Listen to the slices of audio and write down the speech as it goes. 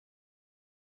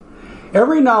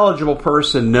Every knowledgeable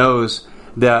person knows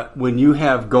that when you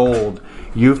have gold,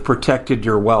 you've protected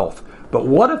your wealth. But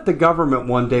what if the government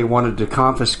one day wanted to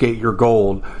confiscate your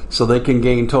gold so they can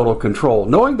gain total control,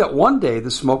 knowing that one day the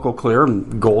smoke will clear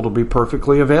and gold will be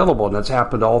perfectly available, and that's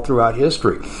happened all throughout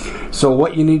history. So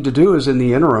what you need to do is, in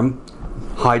the interim,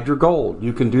 hide your gold.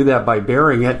 You can do that by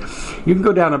burying it. You can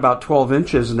go down about 12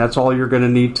 inches, and that's all you're going to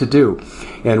need to do.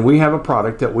 And we have a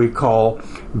product that we call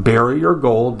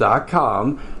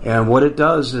buryyourgold.com, and what it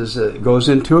does is it goes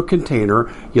into a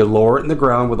container. You lower it in the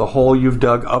ground with a hole you've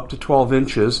dug up to 12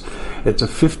 inches. It's a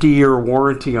 50-year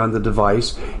warranty on the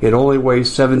device. It only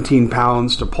weighs 17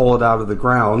 pounds to pull it out of the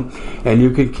ground, and you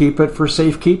can keep it for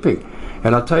safekeeping.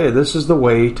 And I'll tell you, this is the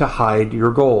way to hide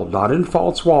your gold, not in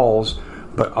false walls,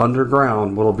 but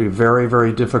underground. Will be very,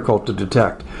 very difficult to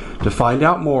detect. To find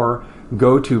out more,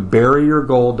 go to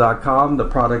buryyourgold.com. The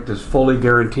product is fully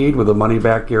guaranteed with a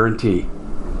money-back guarantee.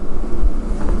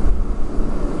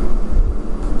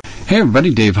 Hey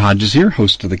everybody, Dave Hodges here,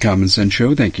 host of the Common Sense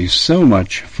Show. Thank you so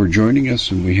much for joining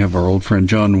us. And we have our old friend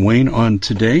John Wayne on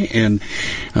today. And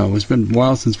it's been a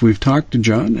while since we've talked to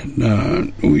John.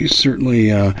 And we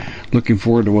certainly looking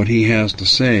forward to what he has to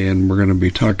say. And we're going to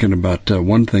be talking about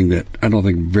one thing that I don't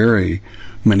think very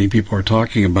many people are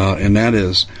talking about, and that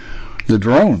is the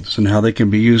drones and how they can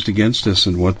be used against us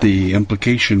and what the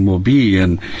implication will be,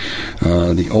 and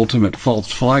the ultimate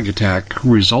false flag attack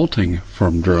resulting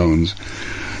from drones.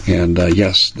 And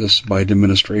yes, this Biden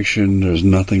administration, there's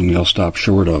nothing they'll stop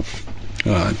short of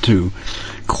to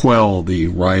quell the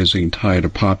rising tide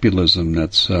of populism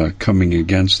that's coming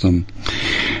against them.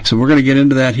 So we're going to get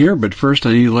into that here, but first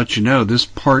I need to let you know this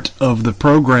part of the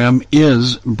program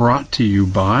is brought to you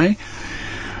by,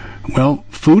 well,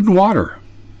 food and water.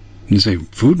 You say,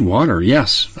 food and water,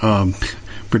 yes.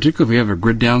 Particularly if you have a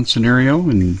grid down scenario,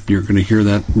 and you're going to hear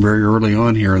that very early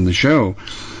on here in the show.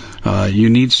 You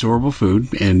need storable food,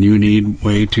 and you need a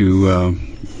way to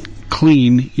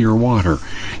clean your water.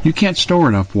 You can't store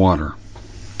enough water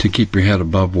to keep your head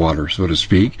above water, so to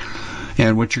speak.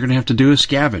 And what you're going to have to do is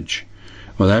scavenge.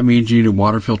 Well, that means you need a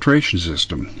water filtration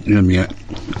system. And the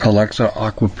Alexa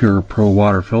AquaPure Pro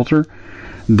water filter,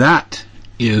 that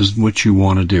is what you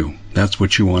want to do. That's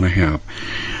what you want to have.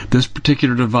 This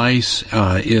particular device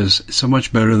is so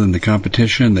much better than the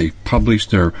competition. They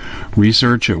published their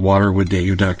research at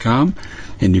waterwithdave.com,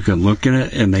 and you can look at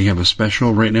it, and they have a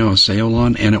special right now, a sale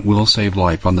on, and it will save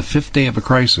life. On the 5th day of a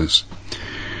crisis,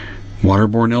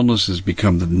 waterborne illness has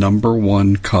become the number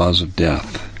one cause of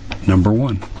death. Number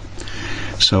one.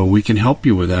 So we can help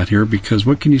you with that here, because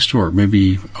what can you store?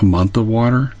 Maybe a month of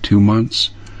water, 2 months?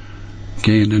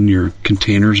 Okay, and then your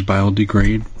containers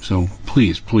biodegrade. So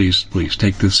please, please, please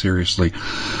take this seriously.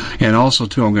 And also,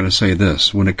 too, I'm going to say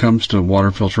this. When it comes to water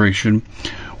filtration,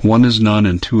 1 is none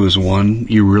and 2 is 1.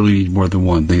 You really need more than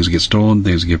 1. Things get stolen,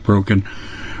 things get broken.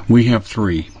 We have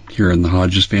 3 here in the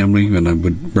Hodges family, and I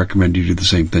would recommend you do the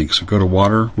same thing. So go to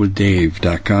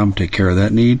waterwithdave.com, take care of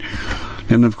that need.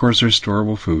 And, of course, there's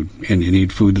storable food. And you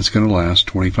need food that's going to last.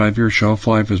 25-year shelf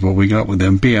life is what we got with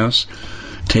MPS.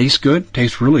 Tastes good,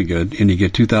 tastes really good, and you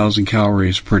get 2,000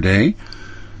 calories per day.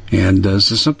 And this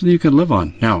is something you can live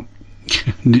on. Now,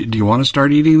 do you want to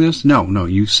start eating this? No,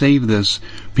 you save this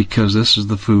because this is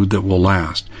the food that will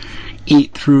last.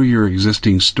 Eat through your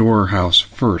existing storehouse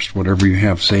first, whatever you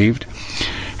have saved.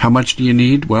 How much do you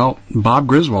need? Well, Bob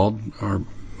Griswold,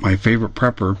 my favorite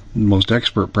prepper, most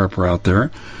expert prepper out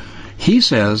there, he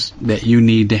says that you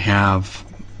need to have,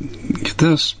 get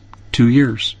this, 2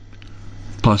 years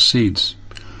plus seeds.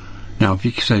 Now, if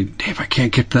you say, Dave, I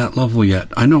can't get to that level yet,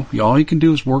 I know all you can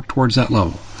do is work towards that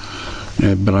level.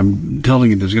 But I'm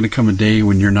telling you, there's going to come a day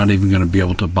when you're not even going to be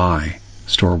able to buy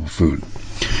storable food.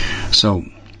 So,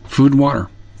 food and water.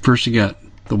 First you get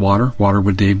the water,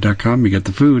 waterwithdave.com. You get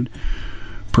the food,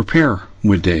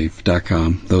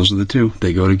 preparewithdave.com. Those are the two.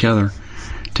 They go together.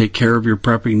 Take care of your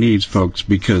prepping needs, folks,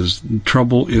 because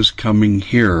trouble is coming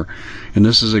here. And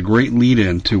this is a great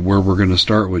lead-in to where we're going to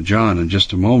start with John in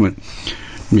just a moment.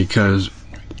 Because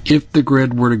if the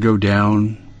grid were to go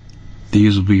down,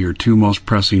 these will be your 2 most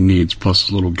pressing needs, plus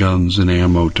little guns and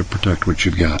ammo to protect what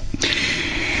you've got.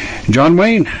 John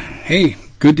Wayne, hey,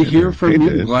 good to hear from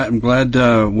you. I'm glad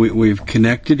we've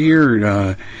connected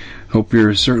here. Hope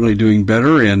you're certainly doing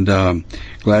better, and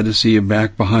glad to see you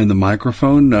back behind the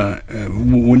microphone.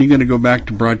 When are you going to go back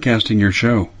to broadcasting your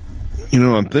show? You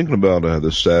know, I'm thinking about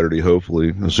this Saturday,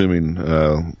 hopefully, assuming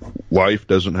life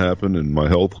doesn't happen and my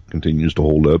health continues to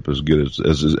hold up as good as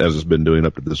it's been doing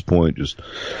up to this point. Just,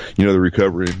 the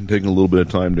recovery, taking a little bit of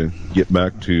time to get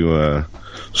back to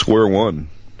square one.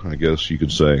 I guess you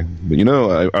could say. But, you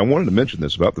know, I wanted to mention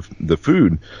this about the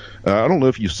food. I don't know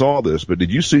if you saw this, but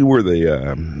did you see where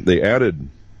they added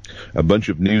a bunch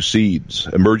of new seeds,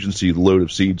 emergency load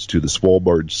of seeds to the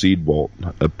Svalbard seed vault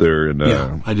up there?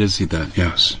 Yeah, I did see that,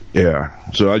 yes.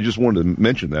 Yeah, so I just wanted to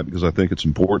mention that because I think it's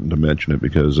important to mention it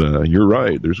because you're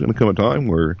right. There's going to come a time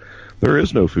where there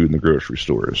is no food in the grocery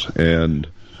stores. And,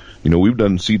 you know, we've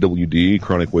done CWD,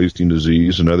 chronic wasting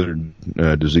disease, and other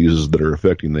diseases that are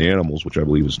affecting the animals, which I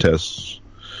believe is tests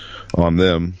on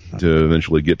them to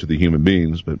eventually get to the human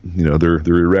beings. But, you know, they're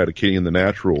eradicating the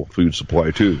natural food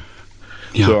supply, too.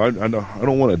 Yeah. So I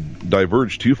don't want to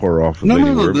diverge too far off from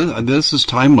anywhere. No, this is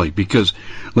timely because,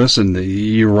 listen,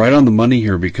 you're right on the money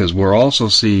here because we're also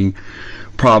seeing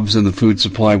problems in the food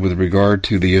supply with regard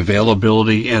to the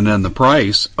availability and then the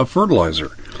price of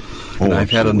fertilizer. And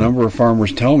I've had a number of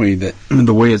farmers tell me that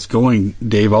the way it's going,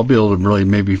 Dave, I'll be able to really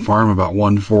maybe farm about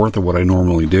 1/4 of what I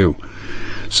normally do.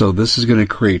 So this is going to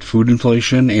create food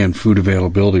inflation and food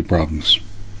availability problems.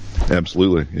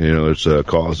 Absolutely. You know, it's a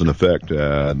cause and effect.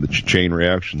 The chain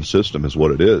reaction system is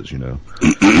what it is, you know.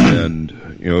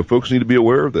 And, you know, folks need to be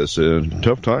aware of this.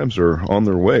 Tough times are on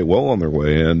their way, well on their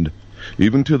way. And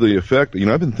even to the effect, you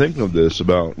know, I've been thinking of this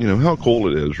about, you know, how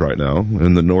cold it is right now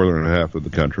in the northern half of the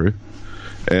country.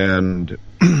 And,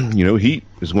 you know, heat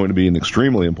is going to be an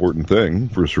extremely important thing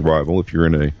for survival if you're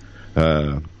in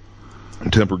a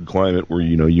tempered climate where,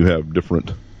 you know, you have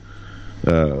different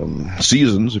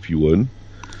seasons, if you would.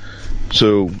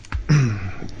 So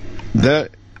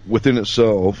that within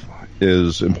itself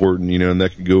is important, you know, and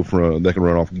that could that can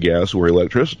run off gas or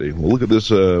electricity. Well, look at this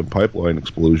pipeline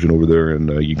explosion over there in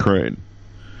Ukraine.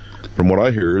 From what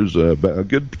I hear is a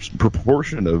good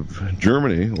proportion of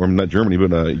Germany, or not Germany,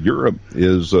 but Europe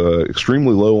is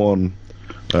extremely low on,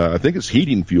 I think it's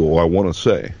heating fuel, I want to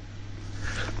say.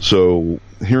 So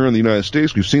here in the United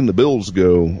States, we've seen the bills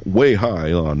go way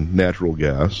high on natural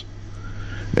gas.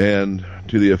 And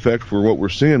to the effect for what we're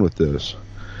seeing with this,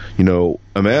 you know,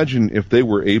 imagine if they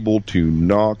were able to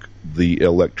knock the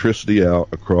electricity out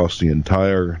across the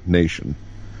entire nation,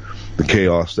 the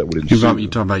chaos that would ensue. You're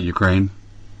talking about Ukraine?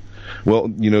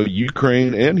 Well, you know,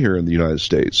 Ukraine and here in the United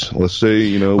States. Let's say,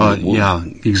 you know... yeah,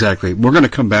 exactly. We're going to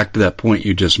come back to that point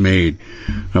you just made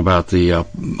about the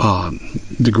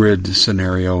grid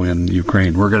scenario in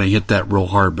Ukraine. We're going to hit that real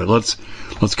hard, but let's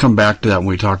come back to that when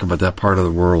we talk about that part of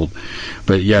the world.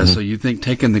 But, yeah, So you think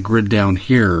taking the grid down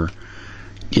here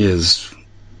is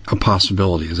a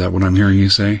possibility. Is that what I'm hearing you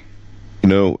say? You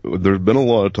know, there's been a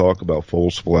lot of talk about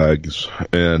false flags,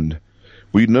 and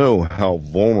we know how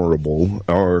vulnerable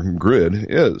our grid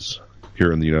is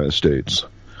here in the United States.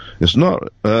 It's not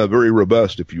very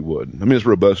robust, if you would. I mean, it's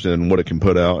robust in what it can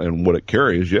put out and what it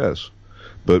carries, yes.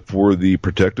 But for the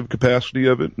protective capacity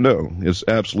of it, no. It's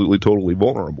absolutely, totally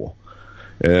vulnerable.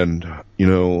 And, you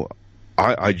know,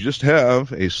 I just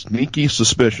have a sneaky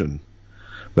suspicion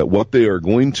that what they are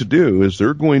going to do is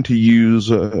they're going to use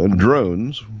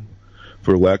drones,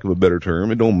 for lack of a better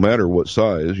term. It don't matter what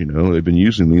size, you know. They've been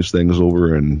using these things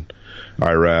over in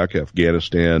Iraq,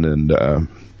 Afghanistan, and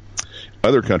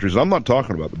other countries. I'm not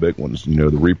talking about the big ones, you know,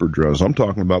 the Reaper drones. I'm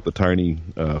talking about the tiny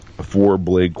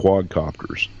 4-blade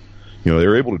quadcopters. You know,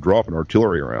 they're able to drop an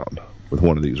artillery round with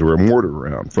one of these, or a mortar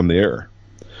round from the air.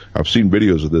 I've seen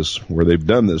videos of this where they've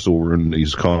done this over in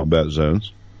these combat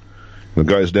zones. The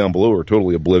guys down below are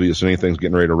totally oblivious, and anything's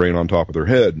getting ready to rain on top of their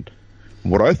head.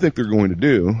 What I think they're going to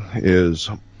do is,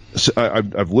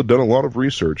 I've done a lot of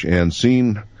research and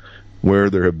seen where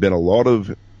there have been a lot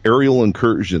of aerial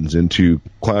incursions into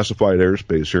classified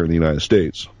airspace here in the United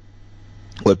States.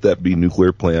 Let that be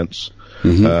nuclear plants,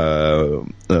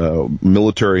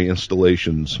 military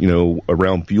installations, you know,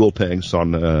 around fuel tanks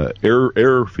on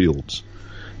airfields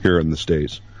here in the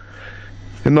States.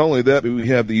 And not only that, but we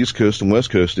have the East Coast and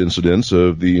West Coast incidents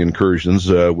of the incursions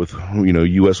with, you know,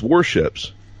 U.S.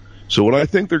 warships. So what I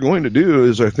think they're going to do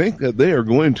is I think that they are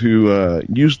going to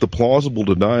use the plausible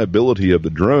deniability of the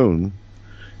drone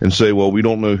and say, well, we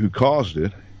don't know who caused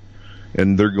it,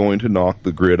 and they're going to knock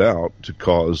the grid out to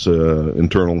cause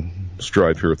internal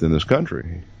strife here within this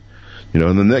country. You know,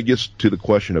 and then that gets to the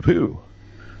question of who.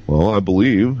 Well, I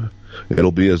believe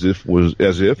it'll be as if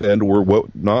and or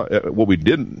what we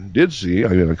did see.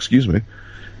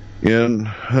 In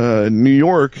New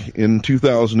York in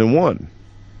 2001.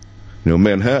 You know,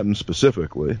 Manhattan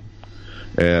specifically,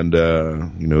 and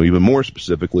you know, even more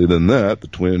specifically than that, the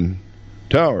Twin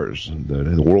Towers,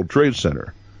 the World Trade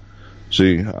Center.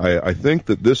 See, I think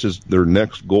that this is their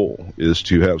next goal, is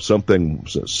to have something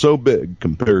so big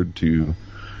compared to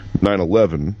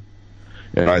 9/11,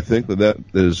 And I think that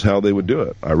is how they would do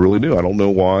it. I really do. I don't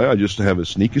know why. I just have a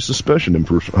sneaky suspicion, and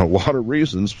for a lot of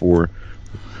reasons, for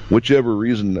whichever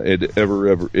reason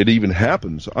it even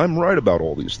happens, I'm right about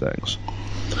all these things.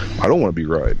 I don't want to be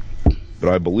right, but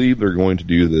I believe they're going to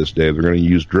do this, Dave. They're going to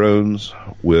use drones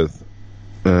with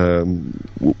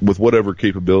whatever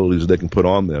capabilities they can put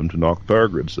on them to knock the power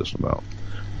grid system out,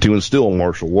 to instill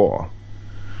martial law.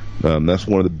 That's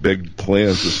one of the big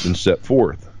plans that's been set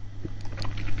forth.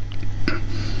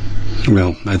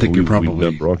 Well, I think you're probably... We've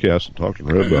done broadcast and talked to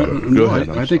Red about it. Go ahead.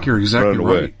 I think you're exactly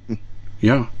right.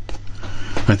 Yeah.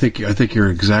 I think you're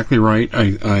exactly right.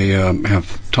 I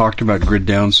have talked about grid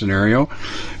down scenario,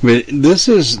 but this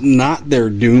is not their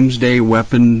doomsday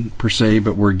weapon per se,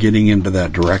 but we're getting into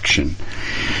that direction.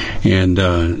 And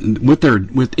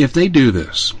if they do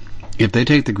this, if they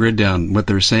take the grid down, what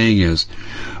they're saying is,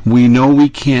 we know we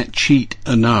can't cheat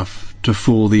enough to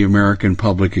fool the American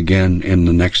public again in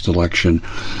the next election,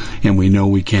 and we know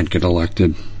we can't get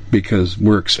elected because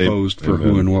we're exposed for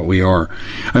who and what we are.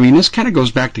 I mean, this kind of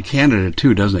goes back to Canada,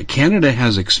 too, doesn't it? Canada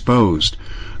has exposed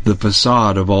the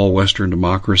facade of all Western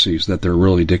democracies, that they're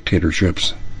really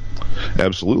dictatorships.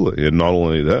 Absolutely. And not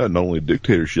only that, not only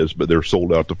dictatorships, but they're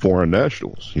sold out to foreign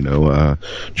nationals,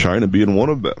 China being one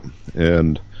of them.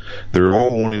 And they're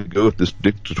all wanting to go with this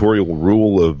dictatorial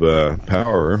rule of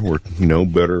power, or,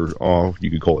 better off,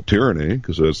 you could call it tyranny,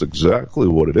 because that's exactly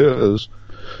what it is,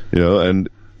 and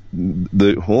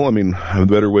a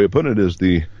better way of putting it is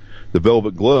the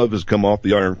velvet glove has come off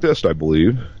the iron fist, I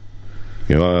believe.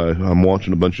 I'm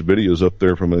watching a bunch of videos up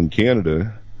there from in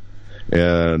Canada,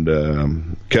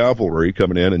 and cavalry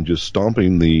coming in and just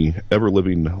stomping the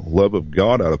ever-living love of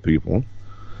God out of people.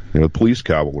 Police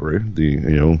cavalry,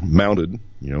 mounted,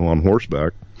 on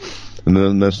horseback. And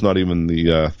then that's not even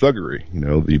the thuggery,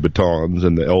 the batons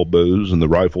and the elbows and the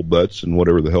rifle butts and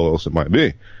whatever the hell else it might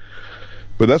be.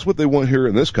 But that's what they want here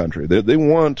in this country. They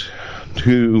want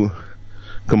to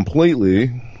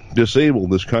completely disable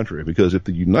this country, because if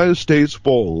the United States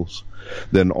falls,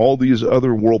 then all these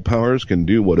other world powers can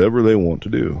do whatever they want to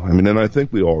do. And I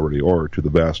think they already are to the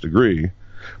vast degree,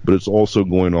 but it's also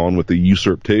going on with the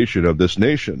usurpation of this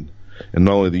nation. And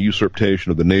not only the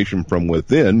usurpation of the nation from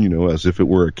within, as if it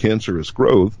were a cancerous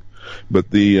growth,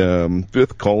 but the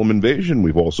fifth column invasion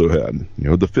we've also had.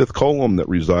 The fifth column that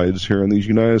resides here in these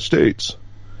United States.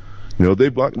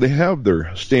 They have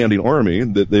their standing army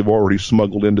that they've already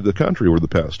smuggled into the country over the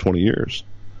past 20 years.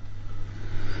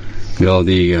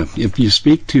 If you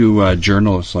speak to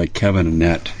journalists like Kevin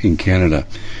Annett in Canada,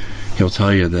 he'll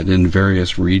tell you that in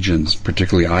various regions,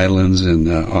 particularly islands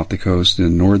and off the coast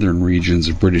and northern regions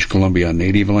of British Columbia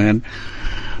native land,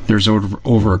 there's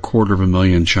over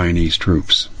 250,000 Chinese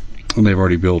troops, and they've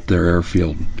already built their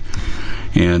airfield.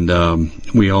 And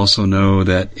we also know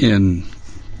that in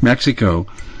Mexico,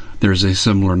 there's a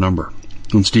similar number.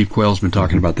 And Steve Quayle's been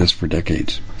talking about this for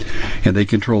decades. And they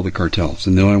control the cartels.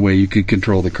 And the only way you could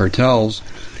control the cartels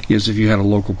is if you had a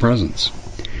local presence.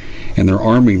 And they're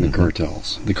arming the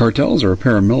cartels. The cartels are a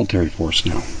paramilitary force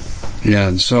now. Yeah,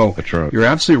 and so that's right. You're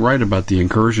absolutely right about the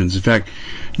incursions. In fact,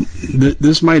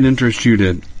 this might interest you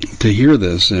to hear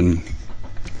this. And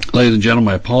ladies and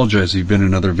gentlemen, I apologize if you've been in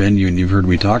another venue and you've heard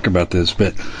me talk about this.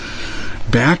 But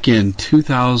back in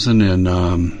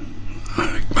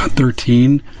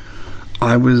 2013,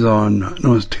 I was on, no, it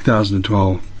was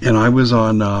 2012, and I was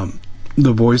on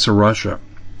The Voice of Russia,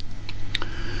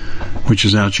 which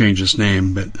has now changed its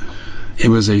name, but it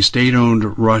was a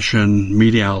state-owned Russian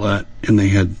media outlet, and they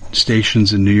had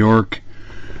stations in New York,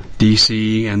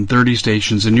 D.C., and 30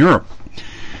 stations in Europe.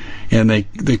 And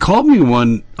they called me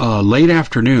one late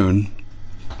afternoon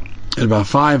at about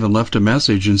 5 and left a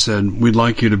message and said, we'd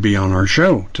like you to be on our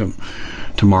show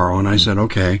tomorrow. And I said,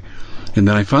 okay. And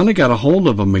then I finally got a hold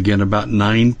of them again about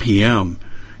 9 p.m.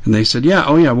 And they said,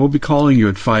 we'll be calling you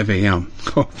at 5 a.m.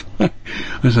 I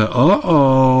said,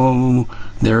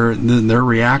 they're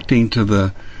reacting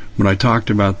to when I talked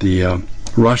about the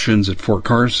Russians at Fort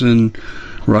Carson,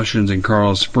 Russians in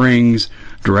Carl Springs,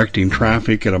 directing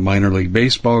traffic at a minor league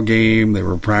baseball game. They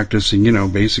were practicing,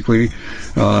 basically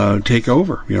take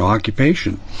over,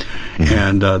 occupation.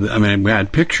 Mm-hmm. And we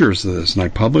had pictures of this, and I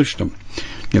published them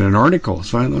in an article.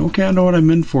 So I thought, okay, I know what I'm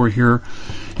in for here.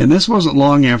 And this wasn't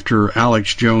long after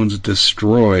Alex Jones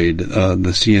destroyed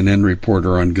the CNN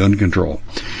reporter on gun control.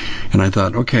 And I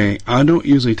thought, okay, I don't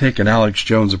usually take an Alex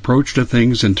Jones approach to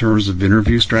things in terms of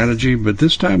interview strategy, but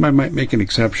this time I might make an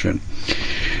exception.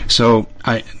 So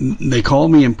they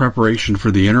called me in preparation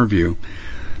for the interview,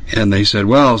 and they said,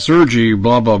 well, Sergey,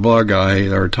 blah, blah, blah guy,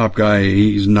 our top guy,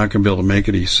 he's not going to be able to make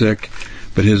it, he's sick,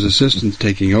 but his assistant's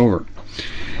taking over.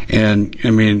 And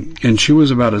I mean, and she was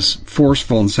about as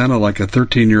forceful and sounded like a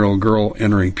 13-year-old girl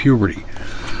entering puberty.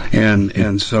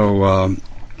 And so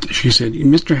she said,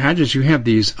 Mr. Hodges, you have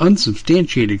these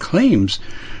unsubstantiated claims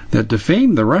that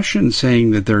defame the Russians,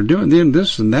 saying that they're doing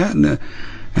this and that.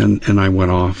 And I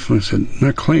went off. I said,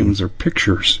 not claims, they're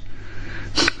pictures.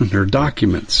 They're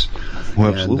documents.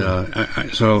 Well, absolutely.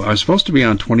 And so I was supposed to be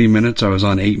on 20 minutes. I was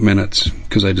on 8 minutes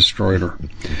because I destroyed her.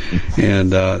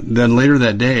 And then later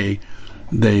that day,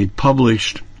 they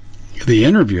published the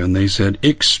interview, and they said,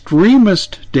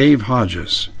 extremist Dave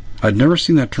Hodges. I'd never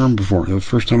seen that term before. It was the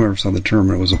first time I ever saw the term,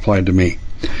 and it was applied to me.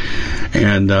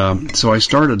 And so I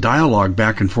started a dialogue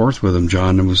back and forth with him,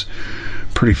 John. It was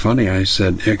pretty funny. I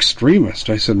said, extremist.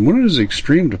 I said, when is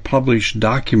extreme to publish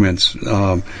documents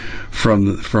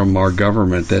from our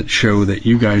government that show that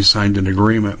you guys signed an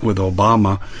agreement with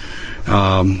Obama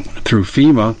through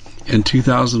FEMA in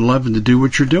 2011 to do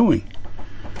what you're doing?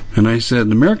 And I said,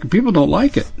 the American people don't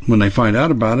like it when they find out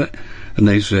about it. And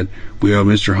they said, well,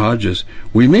 Mr. Hodges,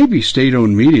 we may be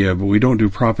state-owned media, but we don't do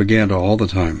propaganda all the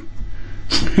time.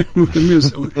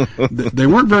 They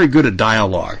weren't very good at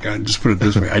dialogue. I just put it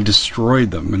this way. I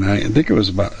destroyed them, and I think it was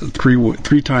about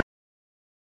three times.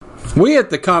 We at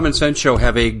the Common Sense Show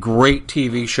have a great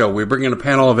TV show. We bring in a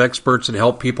panel of experts and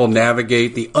help people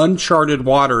navigate the uncharted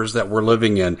waters that we're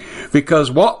living in.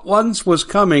 Because what once was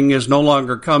coming is no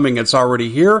longer coming. It's already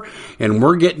here, and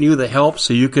we're getting you the help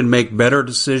so you can make better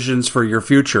decisions for your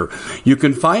future. You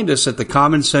can find us at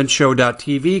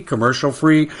thecommonsenseshow.tv,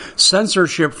 commercial-free,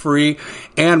 censorship-free,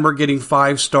 and we're getting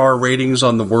 5-star ratings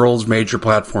on the world's major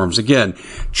platforms. Again,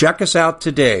 check us out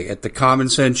today at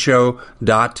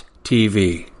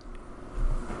thecommonsenseshow.tv.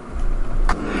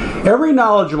 Every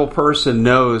knowledgeable person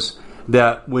knows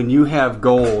that when you have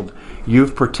gold,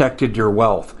 you've protected your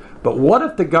wealth. But what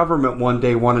if the government one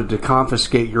day wanted to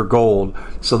confiscate your gold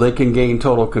so they can gain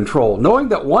total control, knowing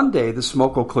that one day the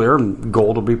smoke will clear and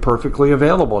gold will be perfectly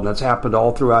available, and that's happened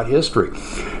all throughout history.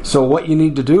 So what you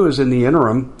need to do is, in the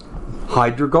interim,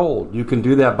 hide your gold. You can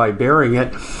do that by burying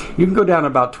it. You can go down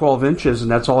about 12 inches, and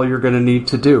that's all you're going to need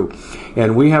to do.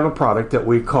 And we have a product that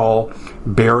we call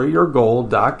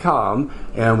buryyourgold.com,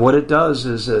 and what it does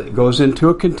is it goes into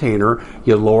a container.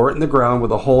 You lower it in the ground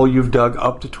with a hole you've dug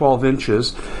up to 12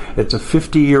 inches. It's a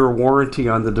 50-year warranty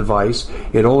on the device.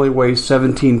 It only weighs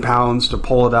 17 pounds to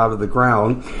pull it out of the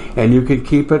ground, and you can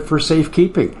keep it for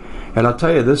safekeeping. And I'll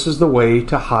tell you, this is the way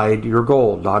to hide your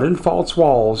gold. Not in false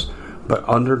walls, but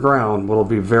underground will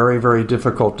be very, very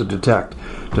difficult to detect.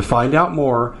 To find out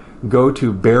more, go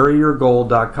to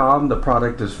buryyourgold.com. The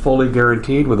product is fully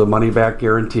guaranteed with a money-back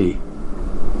guarantee.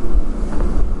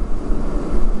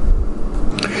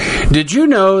 Did you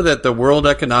know that the World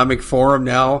Economic Forum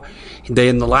now,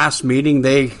 in the last meeting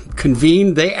they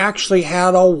convened, they actually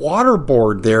had a water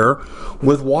board there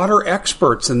with water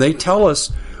experts, and they tell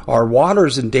us our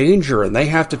water's in danger and they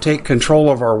have to take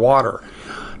control of our water.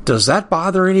 Does that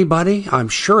bother anybody? I'm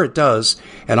sure it does.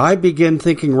 And I begin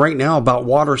thinking right now about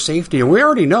water safety. And we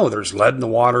already know there's lead in the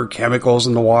water, chemicals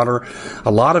in the water.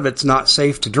 A lot of it's not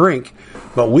safe to drink.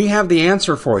 But we have the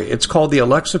answer for you. It's called the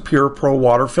Alexa Pure Pro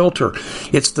Water Filter.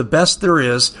 It's the best there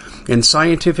is, and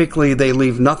scientifically they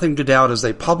leave nothing to doubt as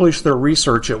they publish their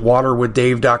research at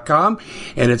waterwithdave.com,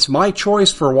 and it's my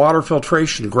choice for water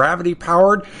filtration. Gravity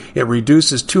powered, it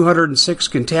reduces 206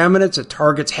 contaminants, it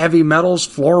targets heavy metals,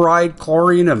 fluoride,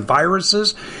 chlorine, and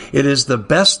viruses. It is the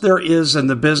best there is in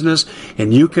the business,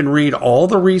 and you can read all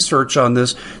the research on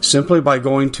this simply by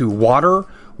going to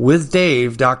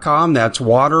waterwithdave.com. That's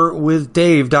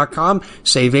waterwithdave.com.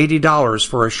 Save $80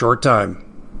 for a short time.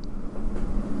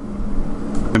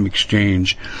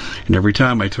 Exchange, and every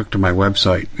time I took to my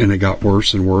website, and it got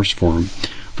worse and worse for them.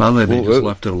 Finally, they just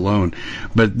left it alone.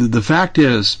 But the fact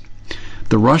is,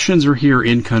 the Russians are here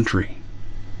in country.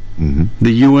 Mm-hmm.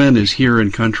 The UN is here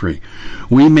in country.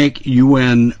 We make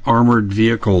UN armored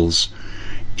vehicles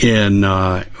in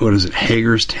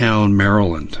Hagerstown,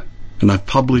 Maryland. And I've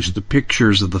published the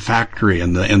pictures of the factory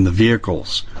and the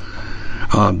vehicles.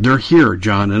 They're here,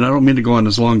 John, and I don't mean to go on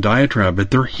this long diatribe, but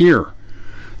they're here.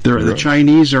 The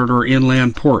Chinese are at our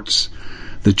inland ports.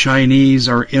 The Chinese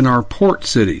are in our port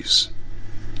cities.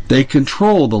 They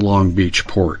control the Long Beach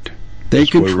port. They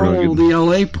control the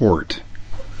LA port.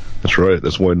 That's right.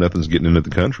 That's why nothing's getting into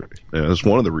the country. Yeah, that's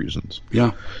one of the reasons.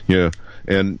 Yeah. Yeah.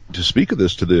 And to speak of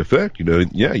this to the effect,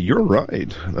 yeah, you're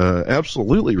right.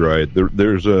 Absolutely right.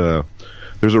 There's a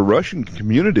Russian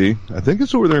community, I think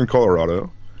it's over there in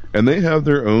Colorado, and they have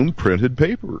their own printed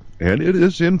paper, and it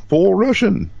is in full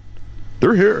Russian.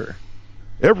 They're here.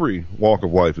 Every walk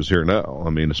of life is here now.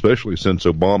 I mean, especially since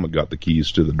Obama got the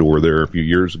keys to the door there a few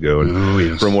years ago. And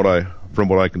yes. From what I from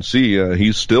what I can see,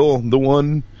 he's still the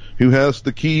one who has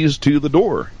the keys to the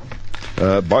door.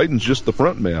 Biden's just the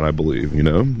front man, I believe,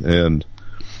 and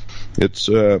it's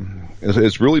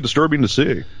really disturbing to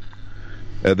see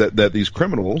that these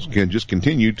criminals can just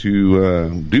continue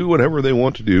to do whatever they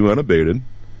want to do unabated,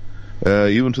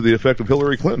 even to the effect of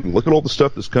Hillary Clinton. Look at all the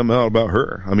stuff that's come out about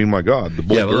her. I mean, my God, the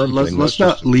let's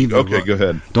not leave. Okay, go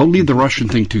ahead. Don't leave the Russian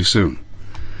thing too soon.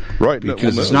 Right.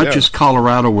 Because it's not just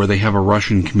Colorado where they have a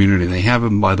Russian community. They have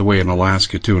them, by the way, in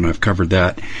Alaska, too, and I've covered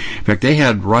that. In fact, they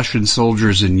had Russian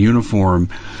soldiers in uniform.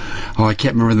 Oh, I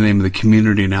can't remember the name of the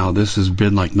community now. This has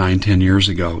been like 9-10 years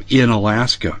ago in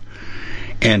Alaska.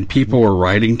 And people were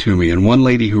writing to me. And one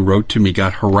lady who wrote to me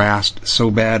got harassed so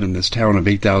bad in this town of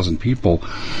 8,000 people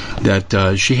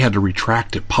that she had to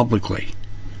retract it publicly.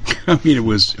 I mean, it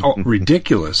was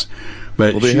ridiculous.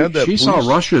 But she saw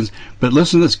Russians. But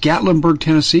listen to this, Gatlinburg,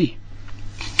 Tennessee.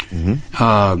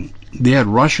 Mm-hmm. They had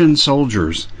Russian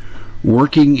soldiers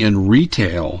working in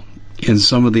retail in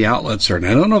some of the outlets there. And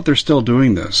I don't know if they're still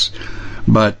doing this,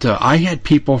 but I had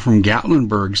people from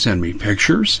Gatlinburg send me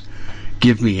pictures,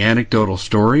 give me anecdotal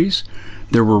stories.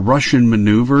 There were Russian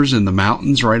maneuvers in the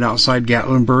mountains right outside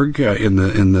Gatlinburg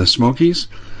in the Smokies.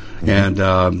 Mm-hmm.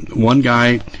 And one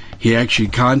guy, he actually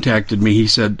contacted me. He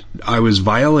said, I was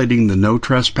violating the no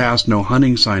trespass, no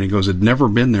hunting sign. He goes, I'd never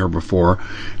been there before.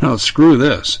 No, screw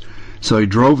this. So he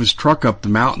drove his truck up the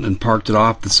mountain and parked it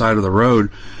off the side of the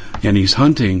road, and he's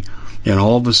hunting, and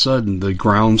all of a sudden the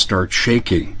ground starts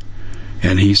shaking.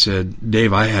 And he said,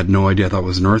 Dave, I had no idea. I thought it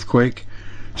was an earthquake.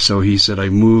 So he said, I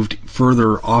moved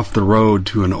further off the road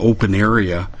to an open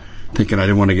area, thinking I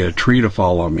didn't want to get a tree to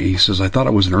fall on me. He says, I thought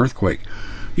it was an earthquake.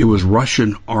 It was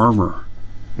Russian armor.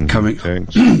 Coming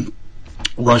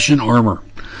Russian armor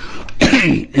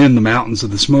in the mountains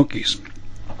of the Smokies.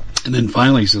 And then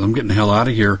finally he says, I'm getting the hell out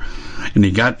of here. And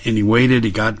he waited, he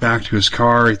got back to his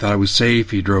car, he thought it was safe,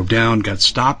 he drove down, got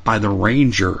stopped by the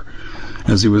ranger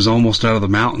as he was almost out of the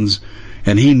mountains,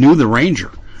 and he knew the ranger.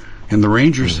 And the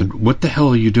ranger said, what the hell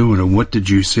are you doing, and what did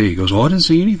you see? He goes, I didn't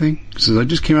see anything. He says, I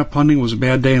just came up hunting, it was a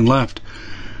bad day, and left.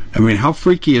 I mean, how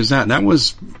freaky is that? And that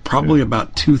was probably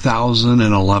about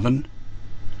 2011.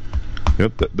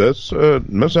 Yep, that's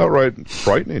outright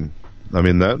frightening. I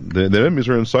mean, the enemies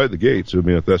are inside the gates. I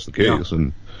mean, if that's the case,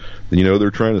 and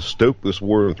they're trying to stoke this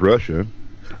war with Russia.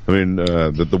 I mean,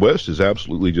 the West is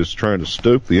absolutely just trying to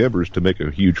stoke the embers to make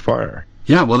a huge fire.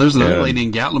 Yeah, well, there's another lady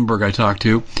in Gatlinburg I talked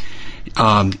to.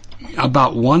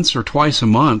 About once or twice a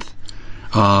month,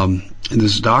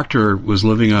 this doctor was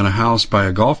living on a house by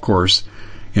a golf course,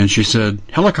 and she said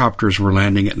helicopters were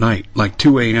landing at night, like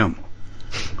 2 a.m.,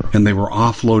 and they were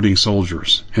offloading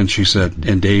soldiers. And she said,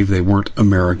 and Dave, they weren't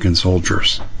American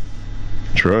soldiers.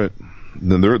 That's right.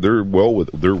 Then they're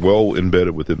well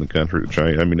embedded within the country of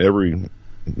China. I mean, every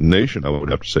nation, I would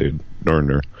have to say, darn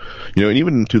near. And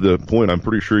even to the point, I'm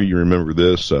pretty sure you remember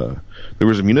this. There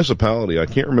was a municipality, I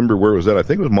can't remember where it was at. I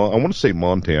think it was I want to say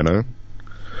Montana,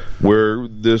 where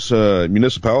this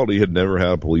municipality had never had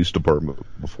a police department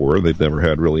before. They'd never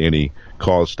had really any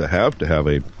cause to have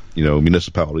a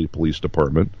municipality police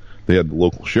department. They had the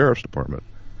local sheriff's department.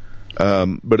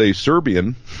 But a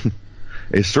Serbian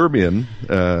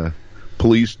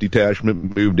police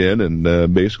detachment moved in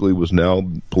and basically was now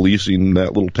policing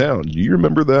that little town. Do you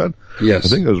remember that? Yes. I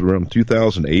think it was around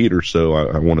 2008 or so,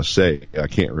 I want to say. I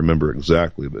can't remember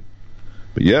exactly, but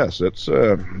yes, that's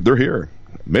they're here.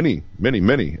 Many, many,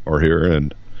 many are here,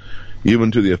 and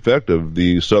even to the effect of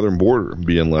the southern border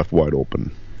being left wide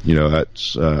open.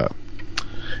 That's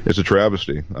it's a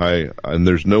travesty. And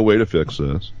there's no way to fix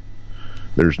this.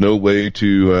 There's no way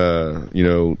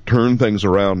to turn things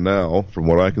around now, from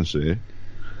what I can see.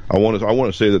 I want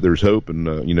to say that there's hope and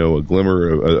a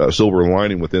glimmer, a silver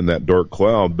lining within that dark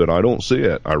cloud, but I don't see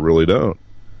it. I really don't.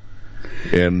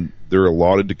 And they're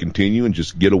allotted to continue and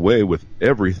just get away with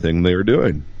everything they are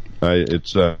doing.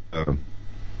 It's a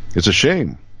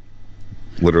shame,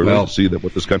 literally, to see that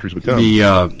what this country's become.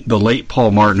 The late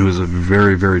Paul Martin, who was a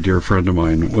very, very dear friend of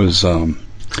mine, was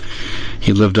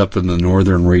he lived up in the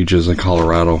northern reaches of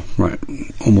Colorado, right,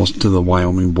 almost to the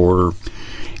Wyoming border,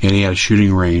 and he had a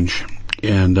shooting range.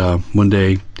 And one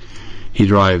day he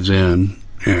drives in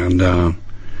and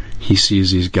he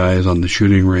sees these guys on the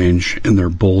shooting range, and they're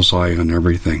bullseye on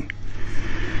everything.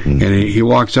 Mm-hmm. And he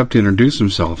walks up to introduce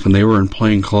himself, and they were in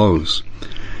plain clothes.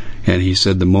 And he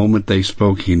said the moment they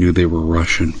spoke, he knew they were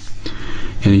Russian.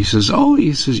 And he says,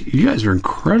 you guys are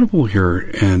incredible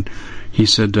here. And he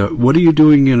said, what are you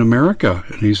doing in America?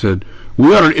 And he said,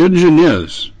 we are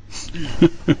engineers.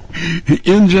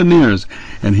 Engineers.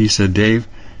 And he said, Dave,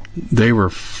 they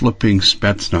were flipping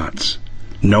Spetsnaz.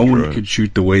 No one could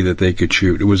shoot the way that they could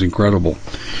shoot. It was incredible.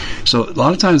 So a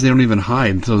lot of times they don't even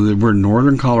hide. So we're in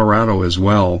northern Colorado as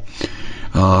well.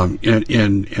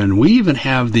 And we even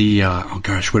have the,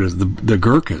 the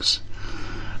Gurkhas.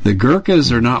 The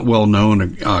Gurkhas are not well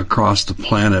known across the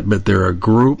planet, but they're a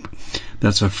group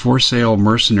that's a for sale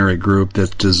mercenary group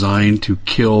that's designed to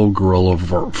kill guerrilla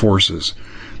forces.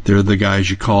 They're the guys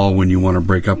you call when you want to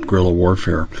break up guerrilla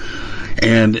warfare.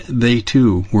 And they,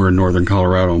 too, were in northern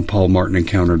Colorado, and Paul Martin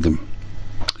encountered them.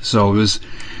 So this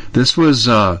was,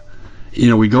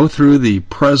 we go through the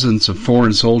presence of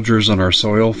foreign soldiers on our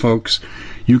soil, folks.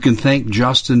 You can thank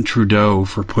Justin Trudeau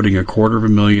for putting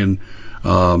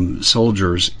 250,000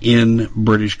 soldiers in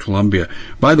British Columbia.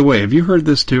 By the way, have you heard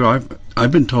this, too?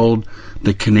 I've been told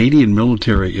the Canadian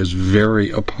military is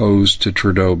very opposed to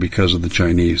Trudeau because of the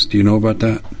Chinese. Do you know about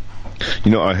that?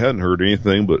 I hadn't heard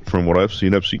anything, but from what I've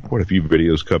seen quite a few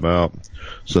videos come out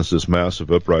since this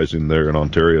massive uprising there in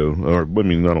Ontario. I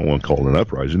don't want to call it an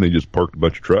uprising. They just parked a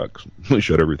bunch of trucks. They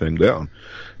shut everything down.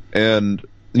 And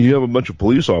you have a bunch of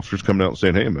police officers coming out and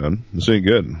saying, hey, man, this ain't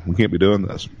good. We can't be doing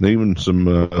this. And even some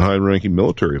high-ranking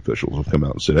military officials have come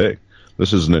out and said, hey,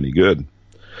 this isn't any good.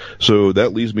 So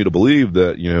that leads me to believe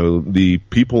that, the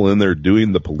people in there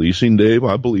doing the policing, Dave,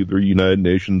 I believe they're United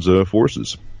Nations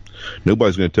forces.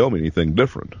 Nobody's going to tell me anything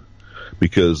different,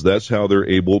 because that's how they're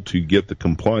able to get the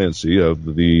compliancy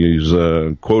of these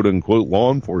quote-unquote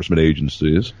law enforcement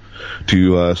agencies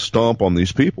to stomp on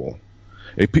these people.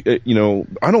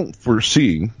 I don't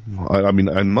foresee,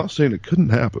 I'm not saying it couldn't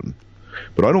happen,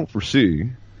 but I don't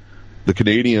foresee the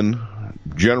Canadian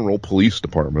General Police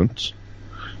Departments,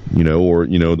 or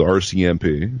the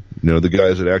RCMP, the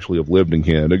guys that actually have lived in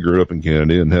Canada, grew up in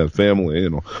Canada, and have family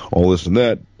and all this and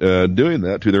that, doing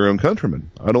that to their own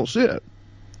countrymen. I don't see it.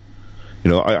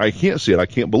 I can't see it. I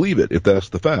can't believe it if that's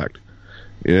the fact.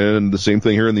 And the same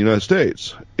thing here in the United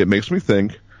States. It makes me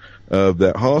think of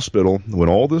that hospital when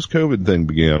all this COVID thing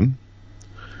began.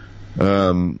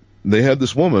 They had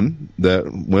this woman that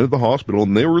went to the hospital,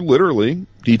 and they were literally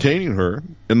detaining her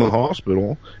in the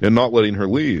hospital and not letting her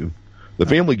leave. The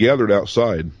family gathered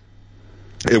outside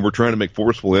and were trying to make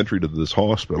forceful entry to this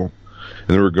hospital. And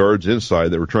there were guards inside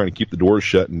that were trying to keep the doors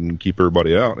shut and keep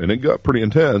everybody out. And it got pretty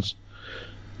intense.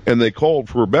 And they called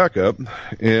for backup.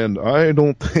 And I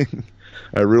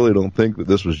really don't think that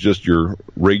this was just your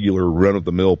regular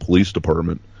run-of-the-mill police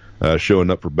department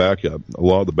showing up for backup. A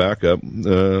lot of the backup,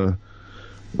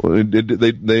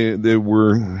 they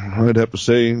were, I'd have to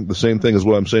say the same thing as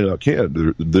what I'm saying about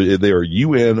Canada. They are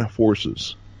UN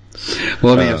forces.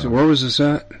 Well, let me ask you, where was this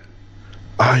at?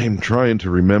 I am trying to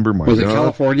remember. Was it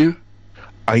California?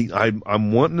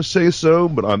 I'm wanting to say so,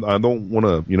 but I don't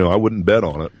want to. I wouldn't bet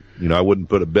on it. I wouldn't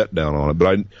put a bet down on it.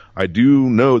 But I do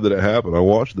know that it happened. I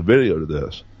watched the video to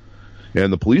this,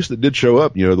 and the police that did show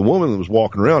up. The woman that was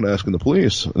walking around asking the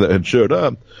police that had showed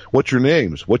up, "What's your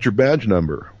names? What's your badge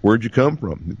number? Where'd you come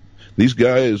from?" These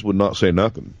guys would not say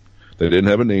nothing. They didn't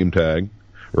have a name tag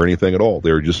or anything at all.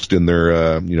 They were just in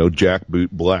their,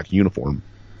 jackboot black uniform.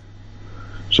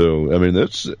 So,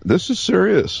 this is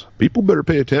serious. People better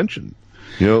pay attention.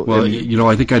 Well,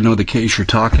 I think I know the case you're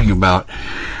talking about.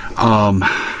 Tom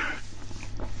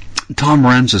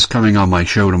Renz is coming on my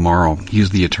show tomorrow. He's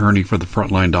the attorney for the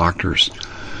Frontline Doctors.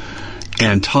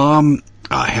 And Tom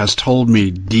has told me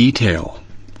detail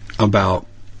about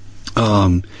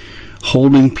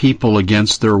holding people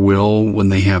against their will when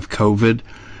they have COVID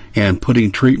and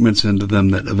putting treatments into them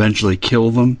that eventually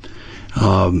kill them.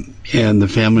 And the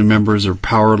family members are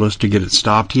powerless to get it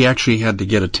stopped. He actually had to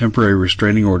get a temporary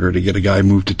restraining order to get a guy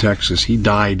moved to Texas. He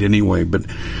died anyway, but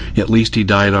at least he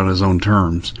died on his own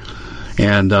terms.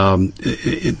 And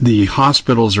the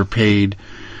hospitals are paid.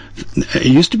 It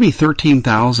used to be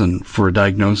 $13,000 for a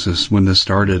diagnosis when this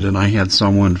started, and I had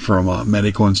someone from a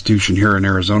medical institution here in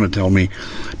Arizona tell me,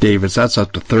 David, that's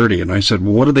up to $30,000. And I said,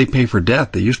 well, what do they pay for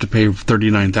death? They used to pay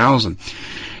 $39,000.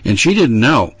 And she didn't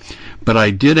know. But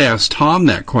I did ask Tom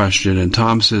that question, and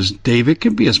Tom says, Dave, it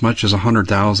can be as much as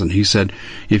 $100,000. He said,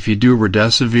 if you do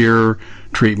remdesivir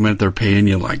treatment, they're paying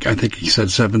you I think he said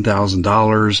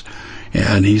 $7,000.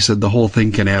 And he said the whole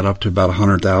thing can add up to about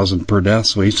 $100,000 per death.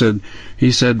 So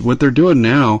he said what they're doing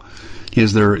now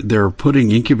is they're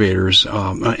putting incubators,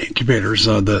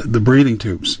 the breathing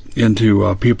tubes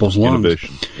into people's lungs.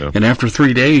 Yeah. And after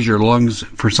 3 days, your lungs,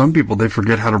 for some people, they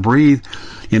forget how to breathe.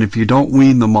 And if you don't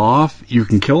wean them off, you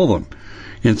can kill them.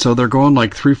 And so they're going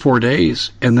 3-4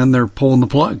 days, and then they're pulling the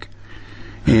plug.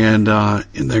 And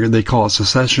they call it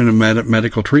cessation of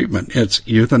medical treatment. It's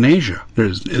euthanasia.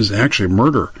 There's actually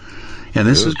murder. And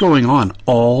this is going on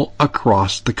all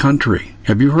across the country.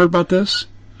 Have you heard about this?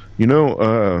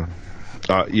 Yeah.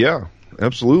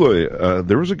 absolutely.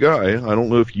 There was a guy, I don't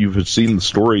know if you've seen the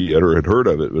story yet or had heard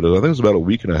of it, but I think it was about a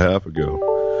week and a half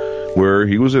ago, where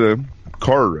he was in a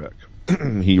car wreck.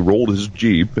 He rolled his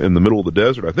Jeep in the middle of the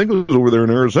desert. I think it was over there in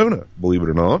Arizona, believe it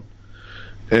or not.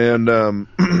 And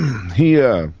he,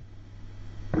 the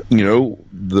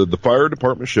fire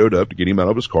department showed up to get him out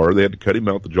of his car. They had to cut him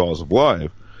out the jaws of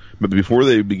life. But before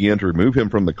they began to remove him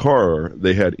from the car,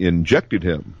 they had injected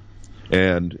him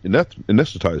and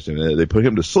anesthetized him. They put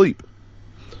him to sleep.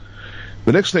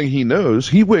 The next thing he knows,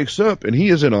 he wakes up and he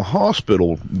is in a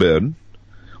hospital bed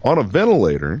on a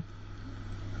ventilator.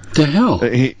 The hell?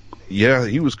 He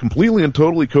was completely and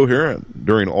totally coherent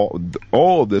during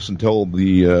all of this until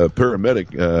the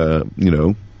paramedic,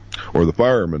 or the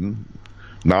fireman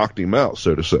knocked him out,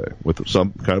 so to say, with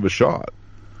some kind of a shot.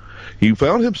 He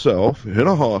found himself in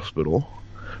a hospital,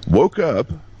 woke up,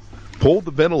 pulled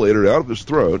the ventilator out of his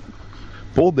throat,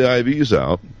 pulled the IVs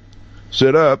out,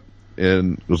 sat up,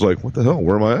 and was like, what the hell,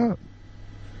 where am I at?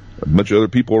 A bunch of other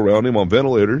people around him on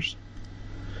ventilators,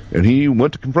 and he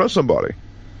went to confront somebody.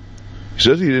 He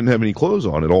says he didn't have any clothes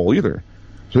on at all either.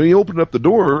 So he opened up the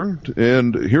door,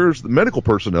 and here's the medical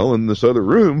personnel in this other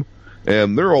room,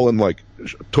 and they're all in, like,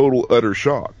 total, utter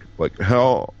shock. Like,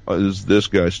 how is this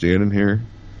guy standing here?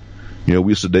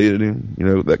 We sedated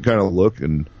him, that kind of look,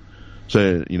 and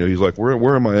saying, he's like,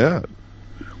 where am I at?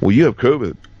 Well, you have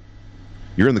COVID.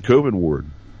 You're in the COVID ward.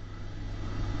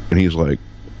 And he's like,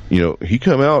 he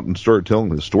come out and started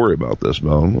telling his story about this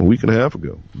about a week and a half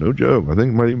ago. No joke. I think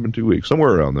it might have even been 2 weeks,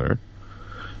 somewhere around there.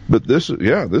 But this is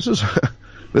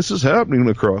this is happening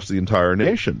across the entire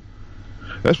nation.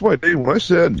 That's why, Dave, when I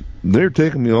said they're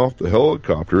taking me off the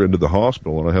helicopter into the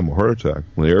hospital and I had my heart attack,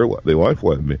 when they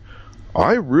life-flighted me,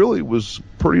 I really was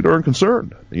pretty darn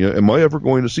concerned. Am I ever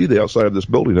going to see the outside of this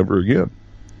building ever again?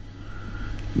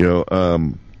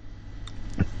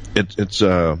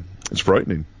 It's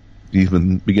frightening to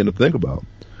even begin to think about.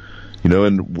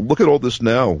 And look at all this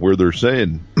now where they're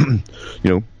saying,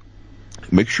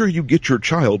 make sure you get your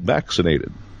child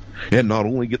vaccinated. And not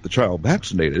only get the child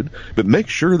vaccinated, but make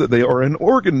sure that they are an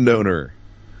organ donor.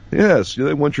 Yes,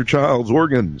 they want your child's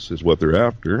organs is what they're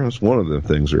after. That's one of the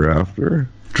things they're after.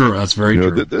 True, that's very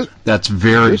true. That's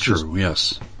very true,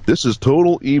 yes. This is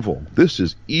total evil. This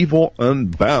is evil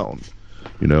unbound.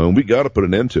 And we got to put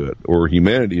an end to it, or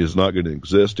humanity is not going to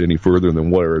exist any further than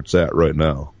where it's at right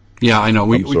now. Yeah, I know.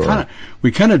 We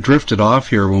kind of drifted off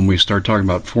here when we start talking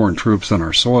about foreign troops on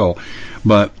our soil,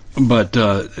 but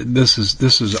this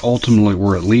is ultimately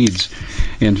where it leads.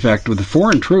 In fact, with the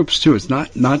foreign troops too, it's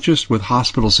not just with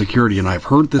hospital security. And I've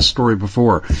heard this story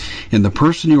before. And the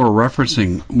person you were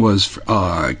referencing was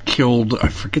killed. I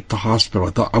forget the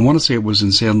hospital. I want to say it was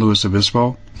in San Luis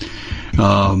Obispo,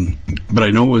 but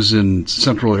I know it was in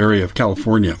central area of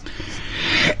California.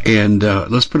 And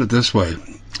let's put it this way.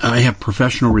 I have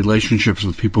professional relationships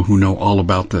with people who know all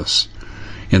about this.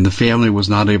 And the family was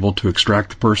not able to extract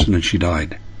the person, and she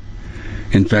died.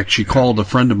 In fact, she called a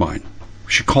friend of mine.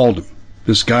 She called him.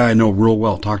 This guy I know real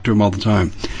well, talk to him all the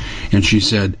time. And she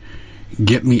said,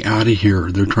 get me out of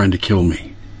here. They're trying to kill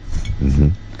me. Mm-hmm.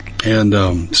 And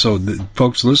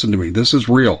folks, listen to me. This is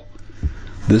real.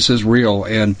 This is real.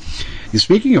 And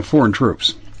speaking of foreign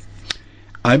troops,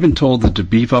 I've been told that to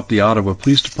beef up the Ottawa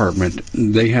Police Department,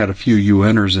 they had a few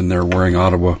UNers in there wearing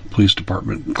Ottawa Police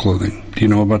Department clothing. Do you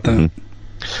know about that? Mm-hmm.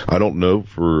 I don't know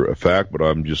for a fact, but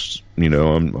I'm just,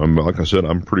 I'm like I said,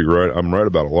 I'm pretty right. I'm right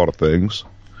about a lot of things.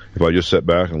 If I just sit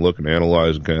back and look and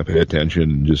analyze and kind of pay attention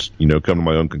and just, come to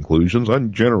my own conclusions,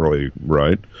 I'm generally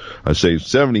right. I say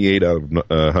 78 out of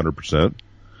 100%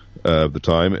 of the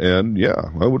time. And yeah,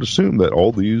 I would assume that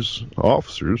all these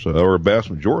officers, or a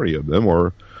vast majority of them,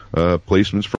 are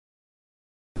placements for.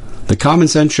 The Common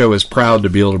Sense Show is proud to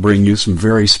be able to bring you some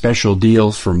very special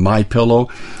deals from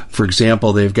MyPillow. For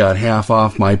example, they've got half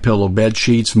off MyPillow bed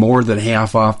sheets, more than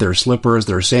half off their slippers,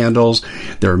 their sandals,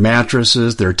 their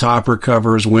mattresses, their topper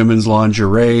covers, women's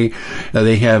lingerie.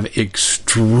 They have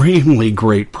extremely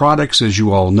great products, as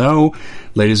you all know.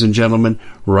 Ladies and gentlemen,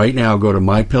 right now go to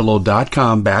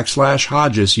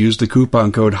mypillow.com/Hodges. Use the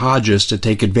coupon code Hodges to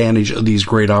take advantage of these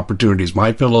great opportunities.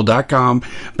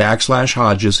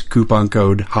 mypillow.com/Hodges, coupon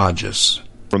code Hodges.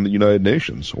 From the United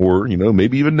Nations, or,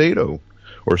 maybe even NATO,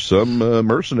 or some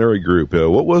mercenary group.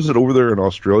 What was it over there in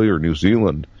Australia or New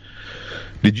Zealand?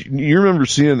 Did you remember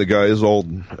seeing the guys all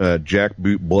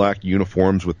jackboot black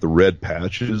uniforms with the red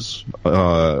patches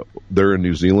there in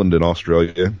New Zealand and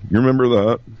Australia? You remember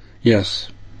that? Yes.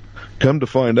 Come to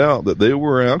find out that they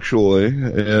were actually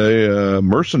a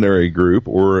mercenary group,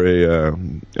 or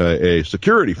a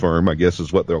security firm, I guess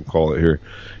is what they'll call it here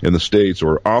in the States,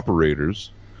 or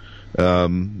operators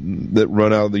that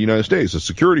run out of the United States, a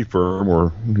security firm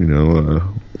or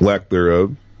lack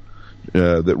thereof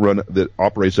that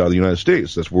operates out of the United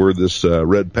States. That's where this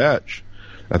red patch,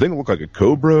 I think it looked like a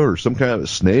cobra or some kind of a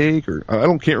snake, or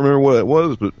can't remember what it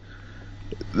was, but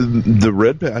the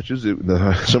red patches.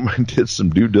 Somebody did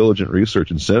some due diligent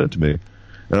research and sent it to me,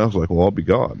 and I was like, "Well, I'll be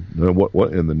God.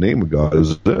 What in the name of God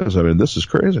is this? I mean, this is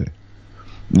crazy."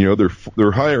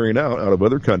 They're hiring out of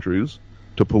other countries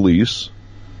to police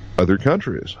other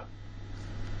countries.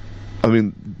 I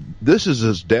mean, this is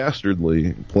as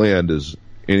dastardly planned as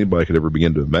anybody could ever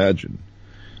begin to imagine.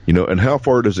 And how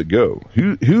far does it go?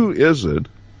 Who is it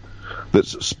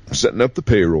that's setting up the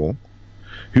payroll?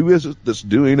 Who is it that's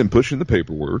doing and pushing the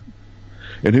paperwork?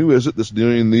 And who is it that's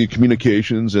doing the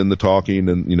communications and the talking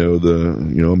and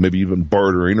maybe even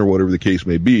bartering or whatever the case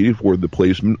may be for the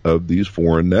placement of these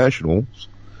foreign nationals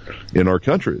in our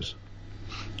countries?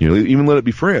 Even let it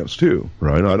be France too,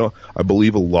 right? I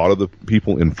believe a lot of the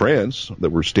people in France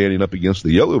that were standing up against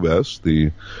the Yellow Vests,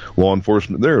 the law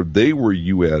enforcement there, they were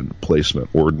UN placement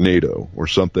or NATO or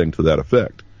something to that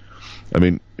effect. I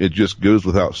mean, it just goes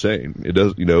without saying. It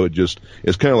does,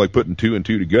 it's kind of like putting 2 and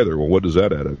 2 together. Well, what does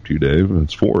that add up to, Dave?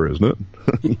 It's 4, isn't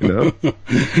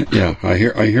it? Yeah, I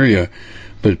hear you.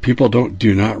 But people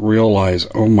do not realize,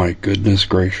 oh my goodness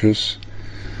gracious.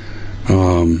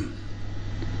 Oh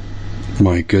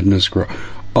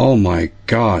my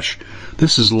gosh.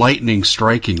 This is lightning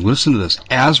striking. Listen to this.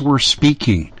 As we're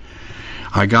speaking,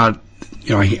 I got,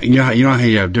 you know how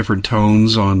you have different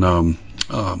tones on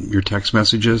your text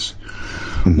messages?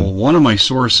 Mm-hmm. Well, one of my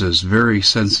sources, very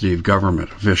sensitive government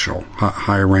official,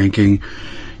 high ranking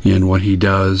in what he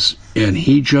does, and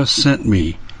he just sent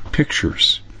me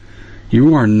pictures.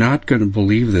 You are not going to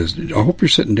believe this. I hope you're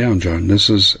sitting down, John. This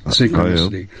is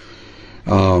synchronicity.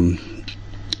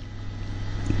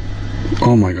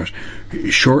 Oh my gosh.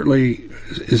 Shortly,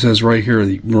 it says right here,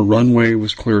 the runway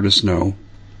was cleared of snow.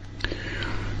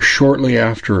 Shortly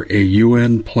after, a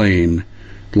UN plane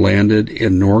landed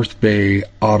in North Bay,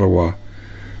 Ottawa.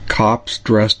 Cops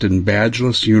dressed in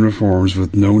badgeless uniforms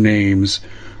with no names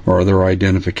or other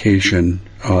identification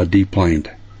deplaned.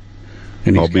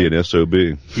 And I'll be an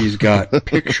SOB. He's got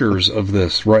pictures of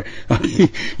this, right?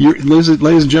 Ladies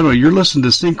and gentlemen, you're listening to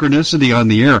Synchronicity on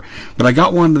the air, but I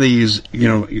got one of these,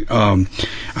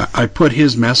 I put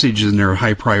his message in there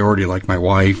high priority, like my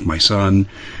wife, my son,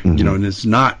 mm-hmm. And it's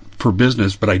not for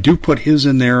business, but I do put his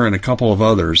in there and a couple of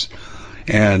others.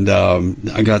 And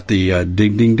I got the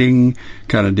ding, ding, ding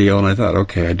kind of deal, and I thought,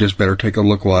 okay, I just better take a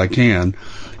look while I can.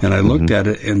 And I looked mm-hmm. at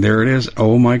it, and there it is.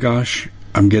 Oh, my gosh.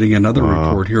 I'm getting another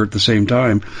report here at the same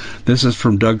time. This is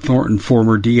from Doug Thornton,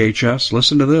 former DHS.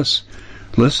 Listen to this.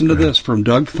 Listen to this from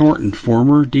Doug Thornton,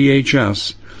 former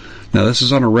DHS. Now, this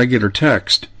is on a regular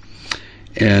text.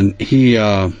 And he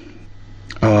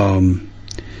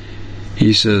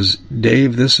says,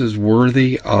 Dave, this is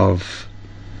worthy of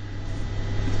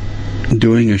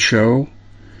doing a show.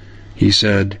 He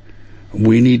said,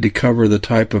 we need to cover the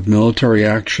type of military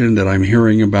action that I'm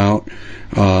hearing about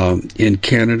in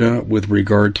Canada with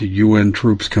regard to UN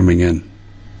troops coming in.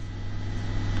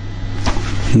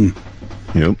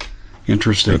 Yep.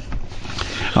 Interesting.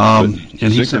 And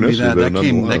he sent me that.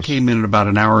 That came in about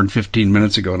an hour and 15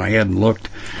 minutes ago, and I hadn't looked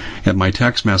at my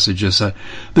text messages.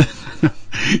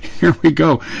 Here we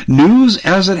go. News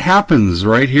as it happens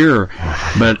right here.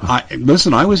 But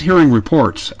I was hearing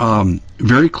reports,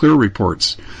 very clear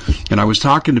reports, and I was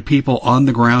talking to people on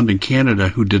the ground in Canada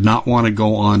who did not want to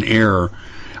go on air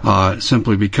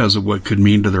simply because of what could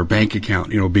mean to their bank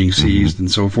account, being seized mm-hmm.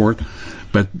 and so forth.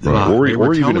 But or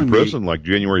even in prison, like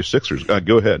January 6ers.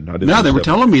 Go ahead. They were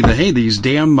telling me that, hey, these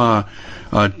damn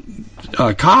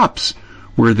cops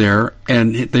were there,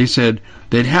 and they said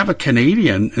they'd have a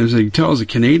Canadian, as they tell us, a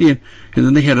Canadian, and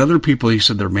then they had other people. He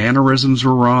said their mannerisms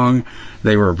were wrong.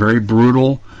 They were very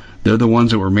brutal. They're the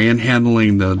ones that were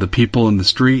manhandling the people in the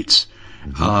streets.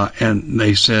 Mm-hmm. And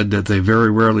they said that they very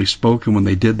rarely spoke, and when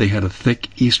they did, they had a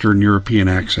thick Eastern European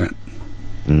accent.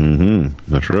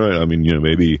 Mm-hmm. That's right. I mean,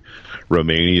 maybe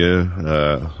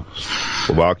Romania,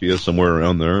 Slovakia, somewhere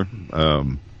around there.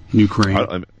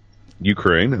 Ukraine.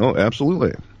 Ukraine. Oh,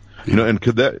 absolutely. Yeah. And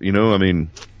could that,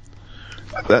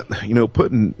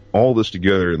 putting all this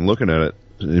together and looking at it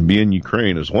and being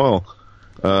Ukraine as well,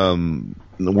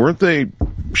 weren't they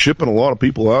shipping a lot of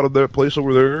people out of that place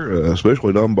over there,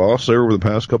 especially Donbass there over the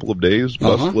past couple of days,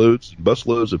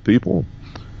 busloads of people,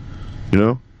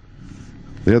 Yeah,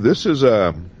 this is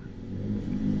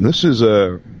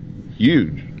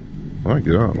huge. My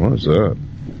God, what is that?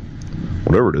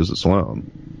 Whatever it is, it's loud.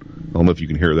 I don't know if you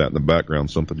can hear that in the background.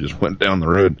 Something just went down the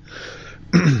road.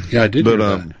 Yeah, I did hear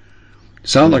that.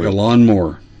 Sound like a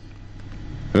lawnmower.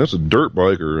 That's a dirt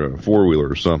bike or a four-wheeler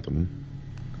or something.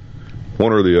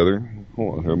 One or the other.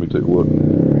 Hold on, let me take a look.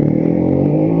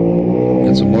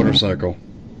 It's a motorcycle.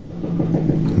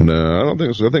 No, I don't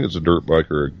think so. I think it's a dirt bike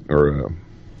or a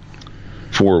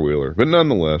four-wheeler. But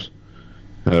nonetheless,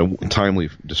 timely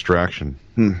distraction.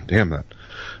 Damn that.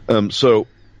 So,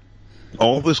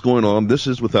 all this going on, this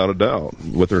is without a doubt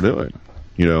what they're doing.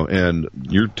 And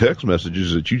your text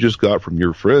messages that you just got from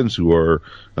your friends who are,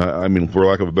 for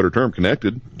lack of a better term,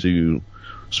 connected to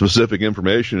specific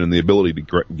information and the ability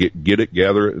to get it,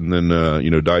 gather it, and then,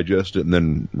 digest it and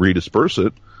then redisperse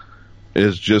it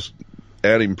is just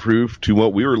adding proof to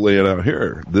what we were laying out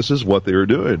here. This is what they were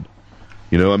doing.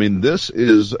 This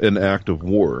is an act of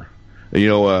war.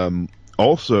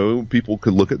 Also, people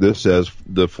could look at this as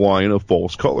the flying of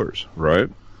false colors, right?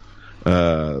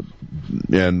 And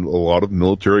a lot of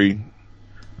military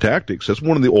tactics. That's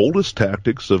one of the oldest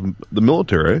tactics of the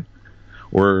military,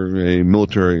 or a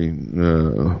military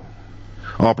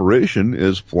operation,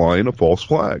 is flying a false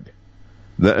flag.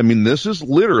 This is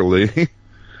literally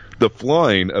the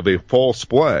flying of a false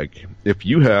flag. If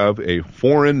you have a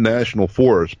foreign national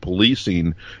force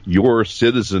policing your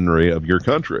citizenry of your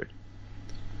country,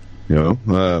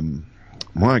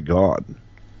 my God.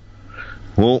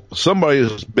 Well, somebody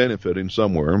is benefiting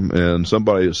somewhere, and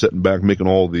somebody is sitting back making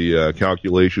all the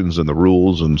calculations and the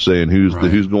rules and saying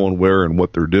who's going where and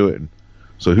what they're doing.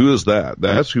 So who is that?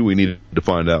 That's who we need to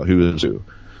find out who is who,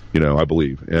 I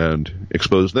believe, and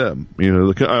expose them. I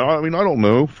don't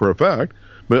know for a fact,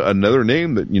 but another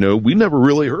name that, we never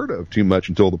really heard of too much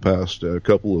until the past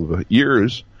couple of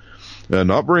years.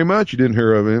 Not very much. You didn't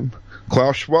hear of him.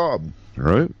 Klaus Schwab,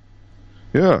 right?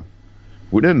 Yeah.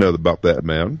 We didn't know about that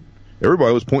man.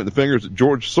 Everybody was pointing the fingers at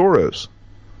George Soros.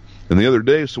 And the other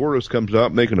day, Soros comes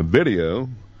out making a video,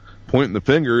 pointing the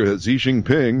finger at Xi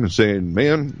Jinping and saying,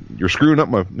 man, you're screwing up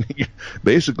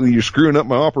you're screwing up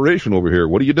my operation over here.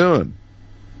 What are you doing?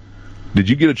 Did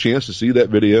you get a chance to see that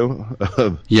video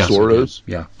of Soros?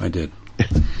 I did.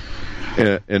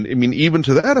 And even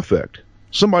to that effect,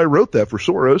 somebody wrote that for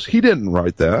Soros. He didn't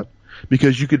write that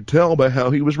because you could tell by how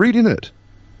he was reading it.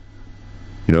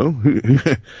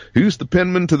 Who's the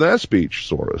penman to that speech,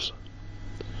 Soros?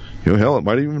 Hell, it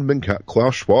might even have been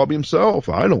Klaus Schwab himself.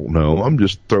 I don't know. I'm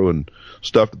just throwing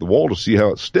stuff at the wall to see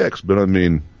how it sticks. But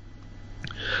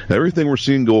everything we're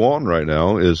seeing go on right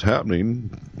now is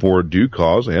happening for a due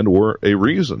cause and or a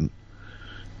reason.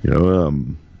 The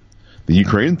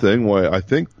Ukraine thing, what I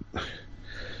think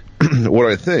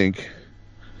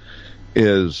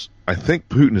is, I think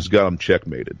Putin has got him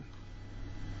checkmated.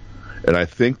 And I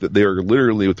think that they are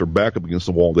literally with their back up against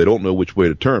the wall. They don't know which way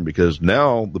to turn because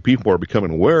now the people are becoming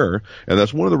aware, and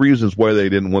that's one of the reasons why they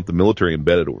didn't want the military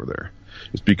embedded over there.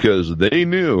 It's because they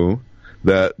knew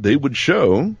that they would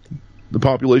show the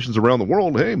populations around the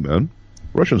world, hey man,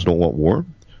 Russians don't want war.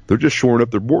 They're just shoring up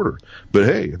their border. But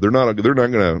hey, they're not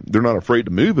afraid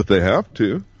to move if they have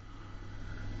to.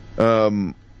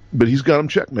 But he's got them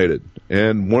checkmated.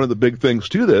 And one of the big things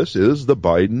to this is the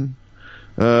Biden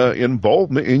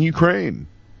involvement in Ukraine,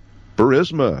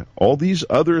 Burisma, all these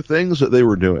other things that they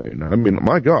were doing.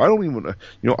 My God, I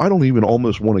don't even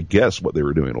almost want to guess what they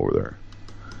were doing over there.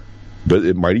 But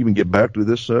it might even get back to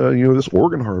this, this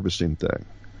organ harvesting thing,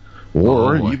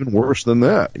 or even worse than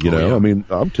that.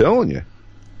 I'm telling you.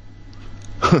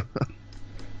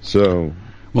 So,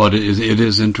 well, it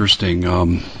is interesting.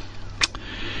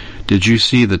 Did you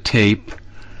see the tape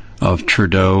of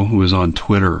Trudeau, who was on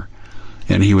Twitter?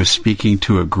 And he was speaking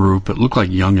to a group, it looked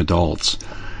like young adults,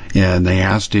 and they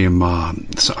asked him a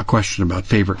question about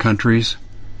favorite countries,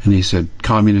 and he said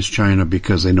communist China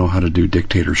because they know how to do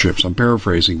dictatorships. I'm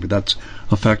paraphrasing, but that's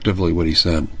effectively what he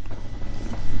said.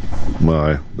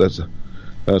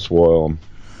 That's wild.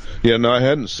 Yeah, no, I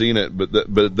hadn't seen it, but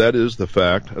that is the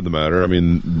fact of the matter.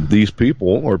 These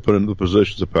people are put into the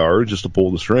positions of power just to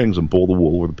pull the strings and pull the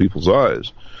wool over the people's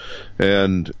eyes,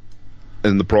 and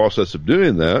in the process of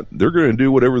doing that, they're going to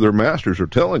do whatever their masters are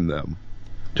telling them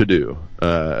to do.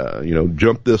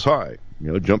 Jump this high.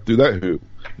 Jump through that hoop.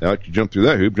 Now that you jump through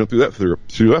that hoop, jump through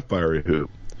that fiery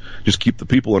hoop. Just keep the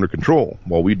people under control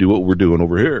while we do what we're doing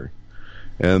over here.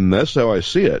 And that's how I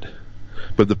see it.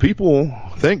 But the people,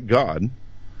 thank God,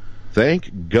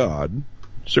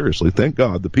 seriously, thank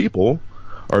God, the people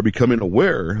are becoming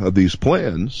aware of these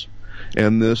plans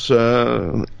and this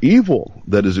evil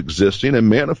that is existing and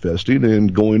manifesting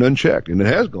and going unchecked. And it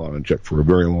has gone unchecked for a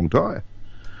very long time,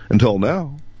 until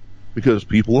now, because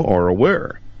people are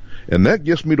aware. And that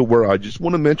gets me to where I just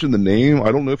want to mention the name.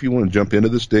 I don't know if you want to jump into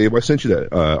this, Dave. I sent you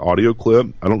that audio clip.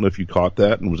 I don't know if you caught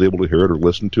that and was able to hear it or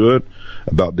listen to it,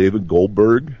 about David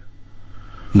Goldberg.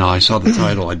 No, I saw the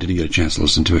title. I didn't get a chance to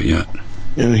listen to it yet.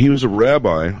 And he was a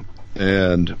rabbi,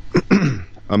 and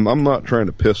I'm not trying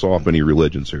to piss off any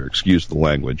religions here. Excuse the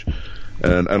language.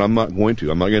 And I'm not going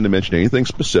to. I'm not going to mention anything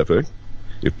specific.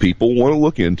 If people want to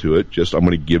look into it, I'm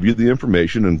going to give you the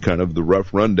information and kind of the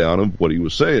rough rundown of what he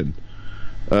was saying.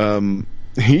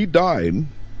 He died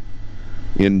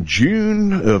in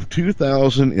June of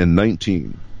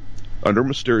 2019 under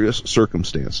mysterious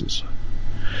circumstances.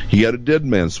 He had a dead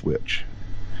man switch.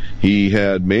 He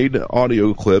had made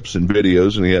audio clips and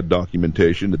videos, and he had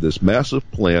documentation of this massive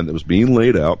plan that was being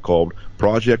laid out called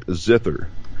Project Zither,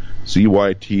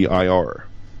 Cytir.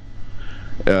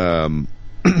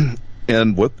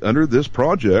 And what under this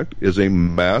project is a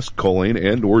mass culling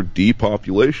and or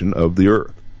depopulation of the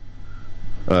earth.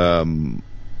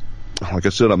 Like I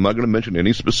said, I'm not going to mention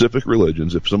any specific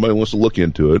religions. If somebody wants to look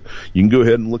into it, you can go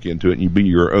ahead and look into it and you be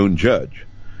your own judge.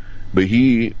 But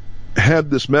he had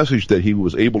this message that he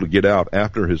was able to get out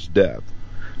after his death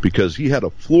because he had a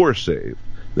floor save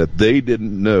that they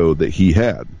didn't know that he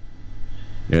had.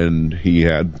 And he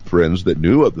had friends that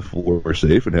knew of the floor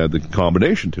safe and had the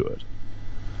combination to it.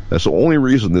 That's the only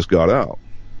reason this got out.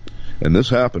 And this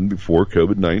happened before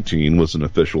COVID-19 was an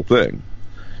official thing.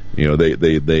 You know, they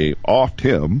offed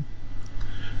him,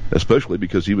 especially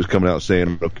because he was coming out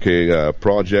saying, okay,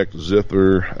 Project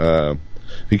Zither,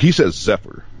 he says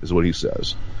Zephyr is what he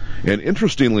says. And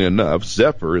interestingly enough,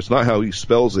 Zephyr is not how he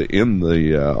spells it in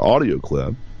the audio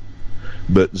clip,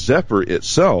 but Zephyr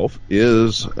itself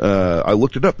is, I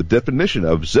looked it up, the definition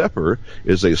of Zephyr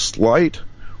is a slight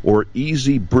or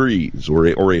easy breeze,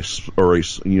 or a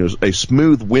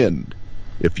smooth wind,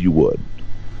 if you would.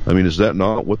 I mean, is that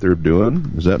not what they're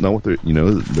doing? Is that not what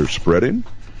they're spreading?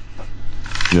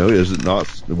 Is it not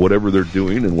whatever they're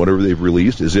doing and whatever they've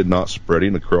released? Is it not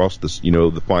spreading across this,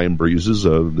 the fine breezes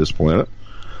of this planet?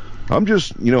 I'm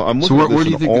just, I'm looking so at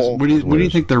this in all. What do you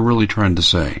think they're really trying to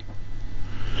say?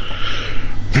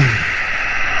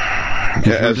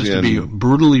 Just to be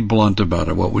brutally blunt about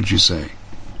it, what would you say?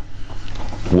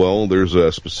 Well, there's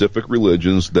specific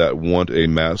religions that want a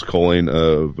mass culling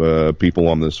of people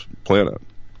on this planet.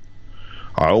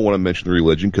 I don't want to mention the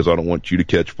religion because I don't want you to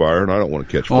catch fire, and I don't want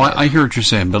to catch fire. I hear what you're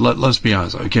saying, but let's be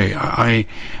honest. Okay, I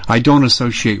don't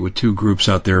associate with two groups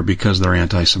out there because they're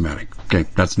anti-Semitic. Okay,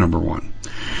 that's number one.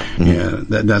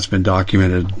 Mm-hmm. Yeah, that's been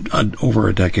documented over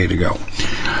a decade ago.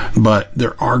 But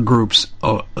there are groups.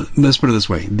 Let's put it this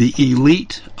way: the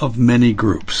elite of many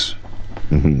groups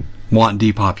want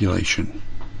depopulation.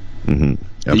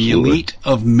 Mm-hmm. The elite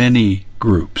of many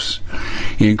groups,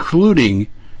 including,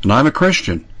 and I'm a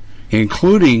Christian,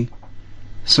 including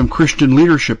some Christian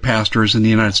leadership pastors in the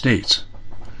United States.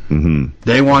 Mm-hmm.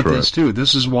 They want this too.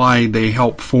 This is why they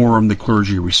help form the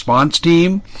clergy response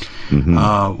team,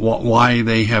 why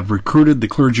they have recruited the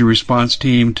clergy response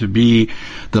team to be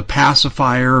the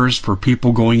pacifiers for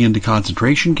people going into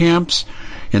concentration camps,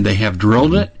 and they have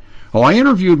drilled it. Oh, I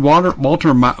interviewed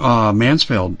Walter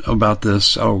Mansfield about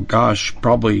this,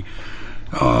 probably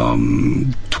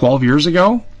 12 years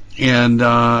ago. And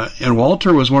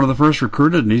Walter was one of the first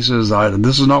recruited, and he says,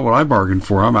 this is not what I bargained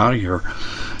for. I'm out of here.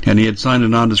 And he had signed a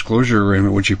non-disclosure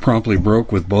agreement, which he promptly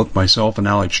broke with both myself and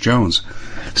Alex Jones.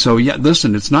 So, yeah,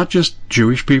 listen, it's not just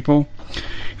Jewish people.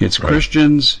 It's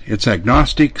Christians, it's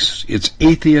agnostics, it's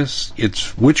atheists,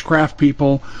 it's witchcraft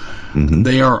people. Mm-hmm.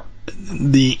 They are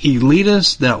the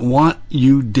elitists that want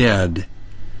you dead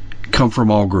come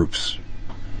from all groups.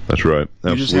 That's right.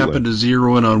 Absolutely. You just happen to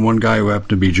zero in on one guy who happened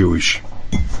to be Jewish.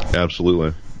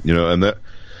 Absolutely. And that,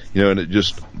 and it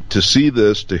just, to see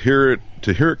this, to hear it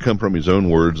come from his own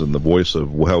words and the voice of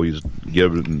how he's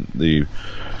given the,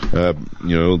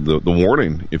 the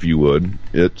warning, if you would,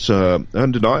 it's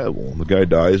undeniable. The guy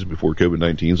dies before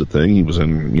COVID-19 is a thing. He was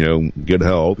in, good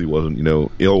health. He wasn't,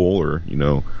 ill or,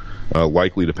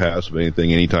 likely to pass of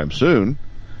anything anytime soon.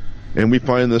 And we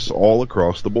find this all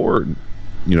across the board.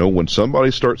 When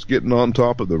somebody starts getting on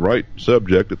top of the right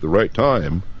subject at the right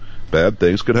time, bad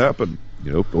things could happen.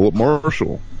 Philip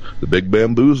Marshall, the Big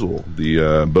Bamboozle, the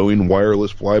Boeing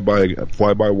wireless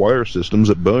fly-by-wire systems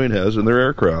that Boeing has in their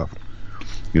aircraft.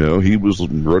 He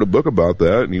wrote a book about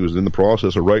that, and he was in the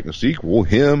process of writing a sequel.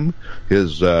 Him,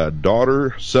 his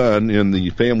daughter, son, and the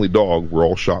family dog were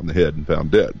all shot in the head and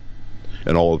found dead.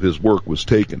 And all of his work was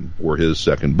taken for his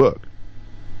second book.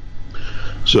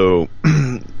 So,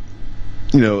 and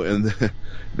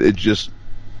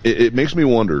it makes me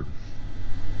wonder,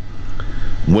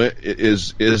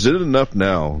 is it enough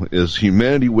now? Is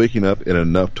humanity waking up in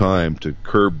enough time to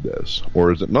curb this,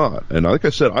 or is it not? And like I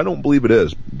said, I don't believe it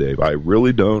is, Dave. I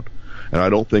really don't, and I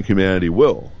don't think humanity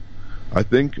will. I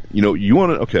think, you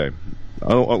want to, okay,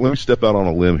 let me step out on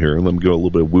a limb here and let me go a little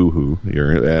bit of woo-hoo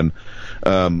here. And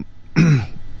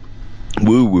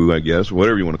woo-woo, I guess,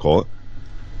 whatever you want to call it.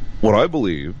 What I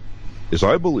believe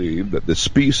that the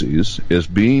species is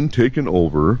being taken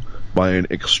over by an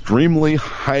extremely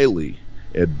highly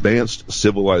advanced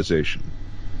civilization.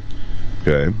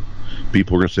 Okay?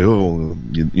 People are going to say, oh,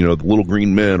 you know, the little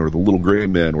green men or the little gray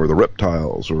men or the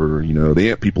reptiles or, you know,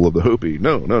 the ant people of the Hopi.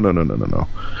 No.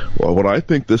 Well, what I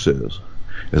think this is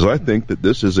I think that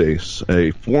this is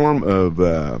a form of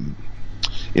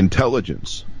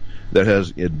intelligence that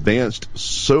has advanced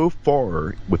so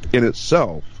far within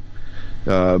itself,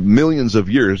 millions of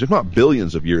years, if not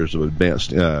billions of years of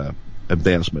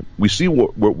advancement. We see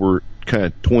what we're kind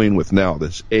of toying with now,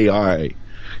 this AI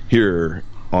here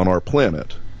on our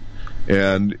planet.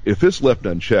 And if it's left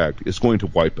unchecked, it's going to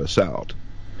wipe us out.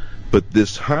 But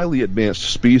this highly advanced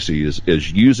species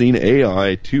is using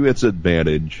AI to its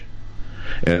advantage,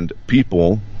 and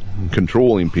people,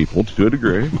 controlling people to a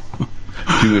degree,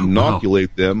 to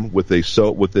inoculate them with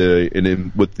the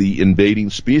invading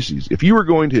species. If you were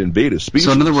going to invade a species,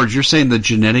 so in other words, you're saying the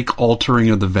genetic altering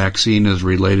of the vaccine is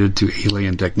related to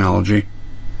alien technology?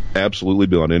 Absolutely,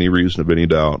 beyond any reason of any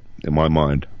doubt in my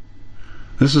mind.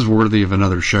 This is worthy of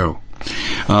another show.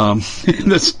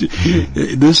 This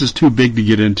is too big to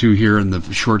get into here in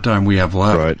the short time we have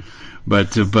left. Right.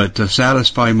 But to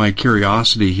satisfy my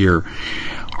curiosity here,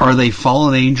 are they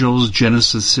fallen angels,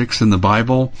 Genesis 6 in the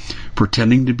Bible,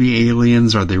 pretending to be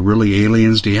aliens? Are they really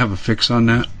aliens? Do you have a fix on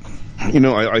that? You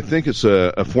know, I think it's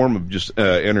a form of just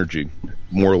energy,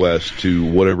 more or less, to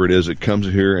whatever it is that comes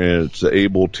here, and it's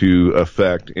able to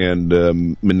affect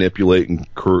and manipulate and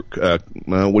what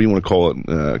do you want to call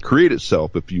it? Create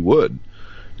itself, if you would.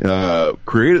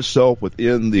 Create itself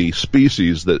within the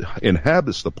species that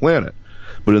inhabits the planet.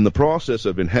 But in the process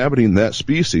of inhabiting that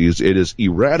species, it is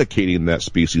eradicating that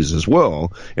species as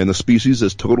well, and the species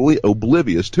is totally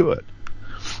oblivious to it.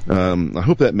 I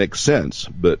hope that makes sense,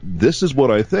 but this is what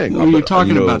I think. Well, you're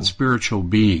talking about spiritual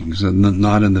beings and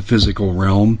not in the physical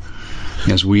realm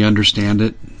as we understand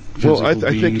it. Well, I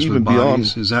think even beyond...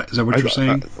 Is that what you're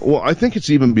saying? Well, I think it's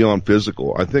even beyond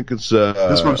physical. I think it's...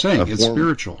 That's what I'm saying. It's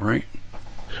spiritual, right?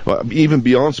 Well, even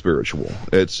beyond spiritual.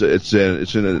 It's just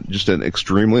an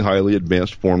extremely highly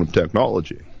advanced form of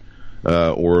technology.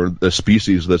 Or a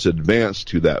species that's advanced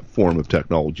to that form of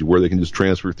technology, where they can just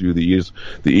transfer through the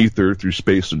ether, through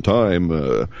space and time.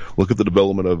 Look at the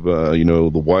development of the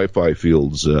Wi-Fi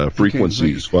fields,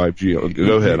 frequencies, 5G.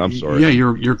 Go ahead. I'm sorry. Yeah,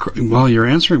 you're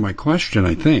answering my question.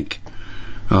 I think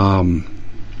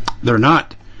they're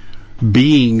not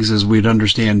beings as we'd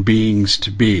understand beings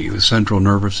to be, the central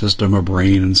nervous system, a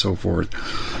brain, and so forth.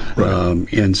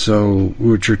 Right. And so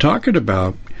what you're talking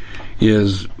about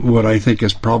is what I think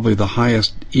is probably the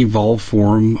highest evolved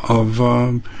form of,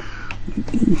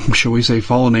 shall we say,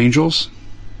 fallen angels?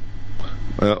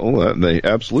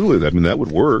 Absolutely. I mean, that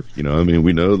would work. You know, I mean,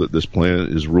 we know that this planet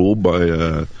is ruled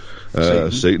by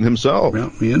Satan himself. Well,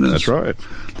 he is. That's right.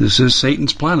 This is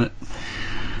Satan's planet.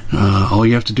 All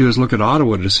you have to do is look at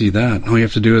Ottawa to see that. All you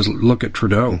have to do is look at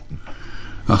Trudeau.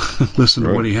 Listen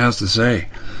to what he has to say.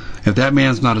 If that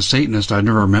man's not a Satanist, I've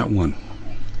never met one.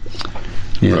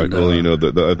 And, right.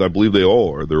 Well, I believe they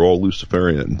all are. They're all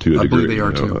Luciferian to a degree. I believe they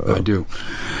are too. I do.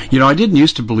 I didn't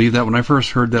used to believe that. When I first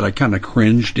heard that, I kind of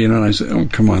cringed, and I said, "Oh,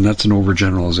 come on, that's an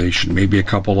overgeneralization. Maybe a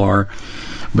couple are."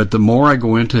 But the more I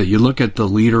go into it, you look at the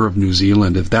leader of New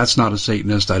Zealand. If that's not a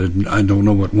Satanist, I don't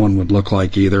know what one would look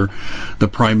like either. The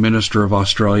Prime Minister of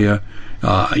Australia.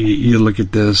 You look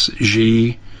at this,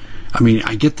 Xi. I mean,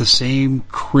 I get the same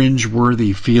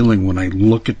cringe-worthy feeling when I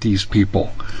look at these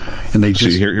people, and they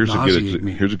just nauseate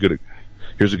me. Here's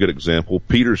a good example.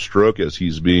 Peter Strzok, as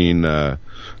he's being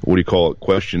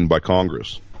questioned by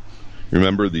Congress.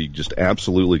 Remember the just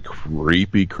absolutely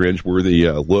creepy, cringe-worthy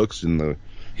looks in the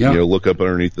look up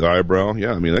underneath the eyebrow.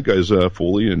 Yeah, I mean that guy's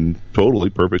fully and totally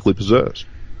perfectly possessed,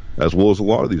 as well as a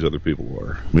lot of these other people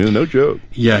are. I mean, no joke.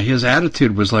 Yeah, his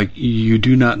attitude was like, you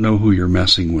do not know who you're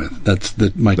messing with. That's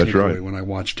my takeaway right. When I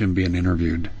watched him being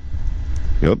interviewed.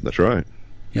 Yep, that's right.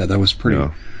 Yeah, that was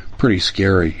pretty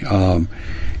scary.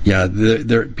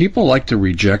 People like to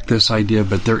reject this idea,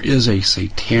 but there is a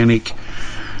satanic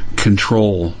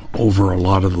control over a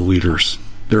lot of the leaders.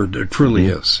 There truly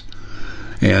is.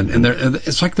 And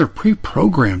it's like they're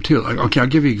pre-programmed, too. Like, okay, I'll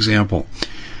give you an example.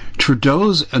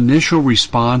 Trudeau's initial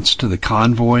response to the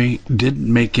convoy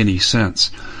didn't make any sense.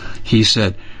 He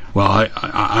said, well,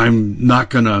 I'm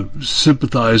not going to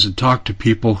sympathize and talk to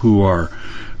people who are,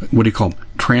 what do you call them,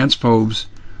 transphobes,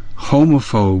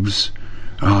 homophobes,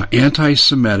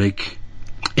 anti-Semitic,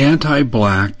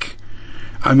 anti-black,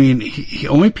 I mean,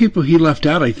 only people he left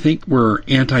out, I think, were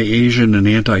anti-Asian and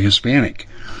anti-Hispanic.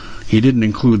 He didn't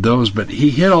include those, but he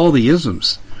hit all the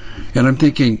isms. And I'm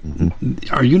thinking,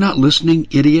 are you not listening,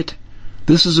 idiot?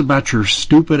 This is about your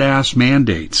stupid-ass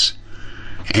mandates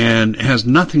and has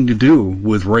nothing to do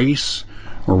with race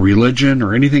or religion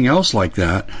or anything else like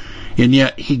that. And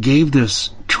yet he gave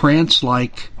this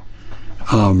trance-like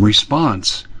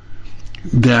response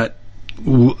that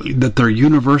they're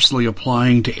universally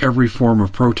applying to every form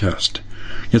of protest.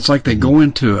 It's like they go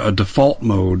into a default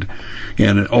mode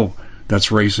and, that's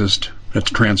racist,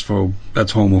 that's transphobe,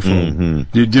 that's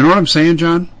homophobe. Do you know what I'm saying,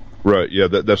 John? Right, yeah,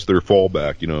 that's their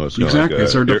fallback. It's exactly,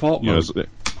 it's their default mode.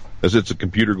 As it's a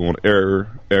computer going, error,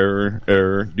 error,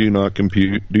 error, do not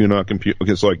compute.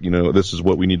 Okay, it's like, this is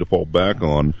what we need to fall back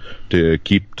on to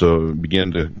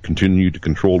begin to continue to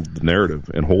control the narrative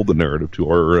and hold the narrative to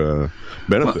our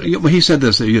benefit. Well, he said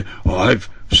this, I've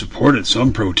supported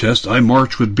some protests. I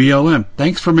marched with BLM.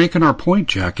 Thanks for making our point,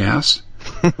 jackass.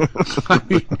 I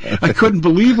mean, I couldn't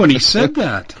believe when he said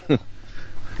that.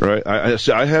 Right,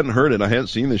 I hadn't heard it. I hadn't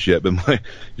seen this yet, but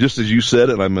just as you said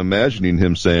it, I'm imagining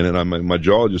him saying it. My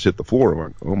jaw just hit the floor. I'm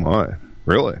like, oh my,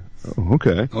 really? Oh,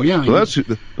 okay. Oh yeah. So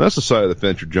that's the side of the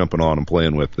fence you're jumping on and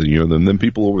playing with. Then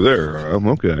people over there.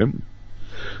 Okay,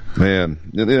 man,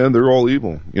 and they're all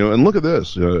evil. And look at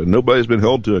this. Nobody's been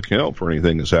held to account for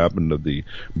anything that's happened to the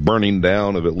burning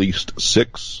down of at least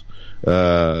 6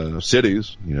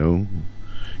 cities.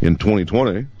 In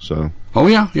 2020, so. Oh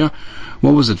yeah.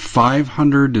 What was it?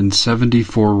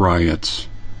 574 riots.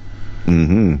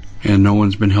 Mm-hmm. And no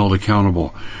one's been held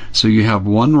accountable. So you have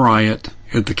one riot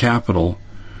at the Capitol,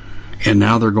 and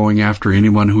now they're going after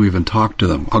anyone who even talked to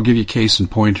them. I'll give you a case in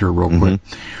point here real quick.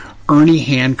 Ernie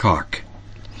Hancock.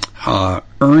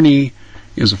 Ernie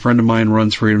is a friend of mine,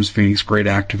 runs Freedom's Phoenix, great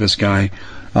activist guy.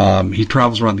 He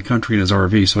travels around the country in his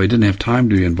RV, so he didn't have time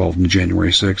to be involved in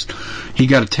January 6th. He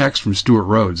got a text from Stuart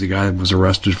Rhodes, the guy that was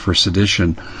arrested for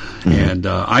sedition. And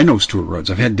I know Stuart Rhodes.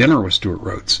 I've had dinner with Stuart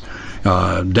Rhodes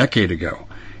a decade ago.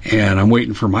 And I'm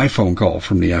waiting for my phone call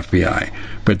from the FBI.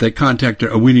 But they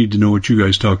contacted, we need to know what you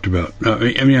guys talked about.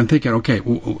 I'm thinking, okay,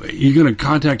 you're going to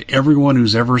contact everyone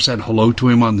who's ever said hello to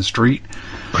him on the street?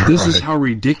 This is how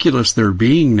ridiculous they're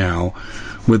being now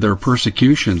with their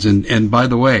persecutions. And by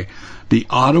the way, the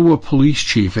Ottawa police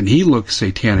chief, and he looks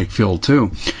satanic-filled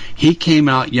too, he came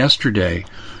out yesterday,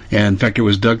 and in fact it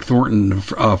was Doug Thornton,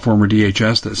 former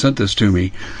DHS, that sent this to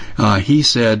me. He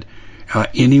said,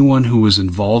 anyone who was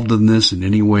involved in this in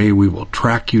any way, we will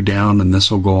track you down, and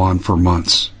this will go on for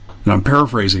months. And I'm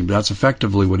paraphrasing, but that's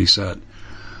effectively what he said.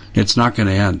 It's not going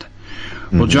to end.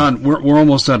 Well, John, we're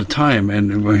almost out of time,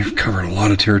 and we've covered a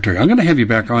lot of territory. I'm going to have you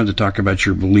back on to talk about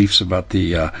your beliefs about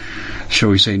the,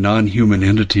 shall we say, non-human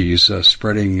entities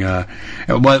spreading,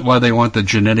 why they want the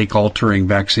genetic altering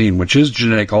vaccine, which is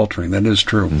genetic altering. That is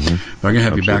true. But I'm going to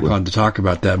have you back on to talk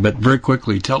about that. But very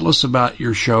quickly, tell us about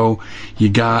your show. You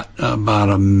got about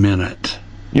a minute.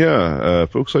 Yeah,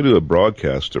 folks, I do a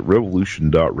broadcast at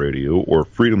revolution.radio or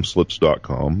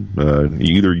freedomslips.com.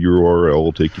 Either URL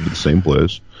will take you to the same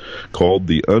place, called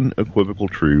The Unequivocal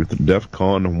Truth,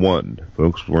 DEFCON 1.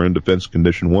 Folks, we're in Defense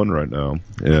Condition 1 right now,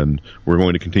 and we're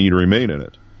going to continue to remain in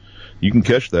it. You can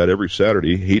catch that every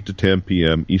Saturday, 8 to 10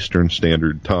 p.m. Eastern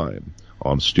Standard Time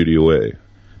on Studio A.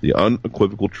 The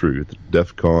Unequivocal Truth,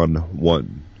 DEFCON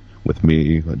 1, with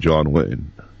me, John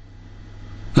Wayne.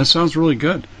 That sounds really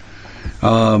good.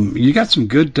 You got some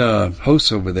good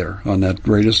hosts over there on that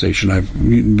radio station. I've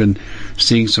been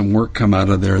seeing some work come out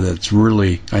of there that's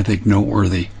really, I think,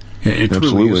 noteworthy. It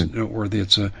truly is noteworthy.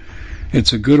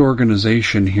 It's a good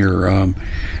organization here.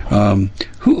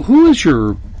 Who is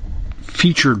your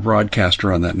featured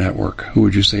broadcaster on that network? Who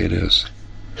would you say it is?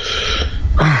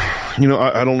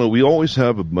 I don't know. We always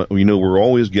have, we're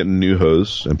always getting new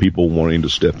hosts and people wanting to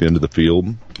step into the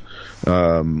field.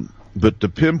 But to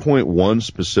pinpoint one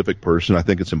specific person, I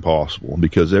think it's impossible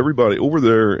because everybody over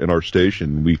there in our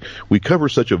station, we cover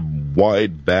such a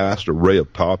wide, vast array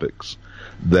of topics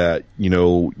that,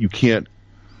 you can't,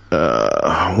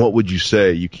 what would you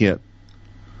say? You can't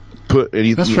put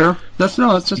anything. That's fair. That's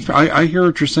fair. I hear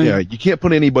what you're saying. Yeah, you can't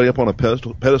put anybody up on a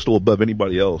pedestal above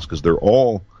anybody else because they're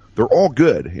all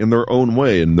good in their own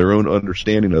way and their own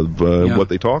understanding of what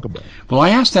they talk about. Well, I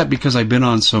asked that because I've been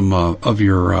on some of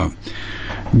your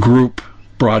group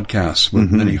broadcasts with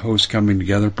many hosts coming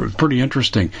together. Pretty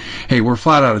interesting. Hey, we're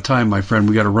flat out of time, my friend.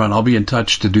 We got to run. I'll be in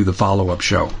touch to do the follow-up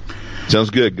show. Sounds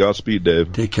good. Godspeed,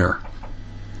 Dave. Take care.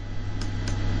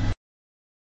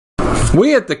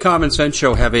 We at the Common Sense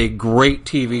Show have a great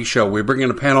TV show. We bring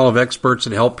in a panel of experts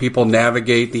that help people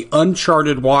navigate the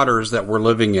uncharted waters that we're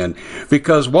living in.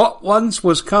 Because what once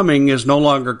was coming is no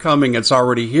longer coming. It's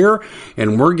already here,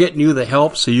 and we're getting you the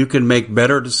help so you can make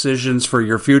better decisions for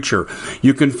your future.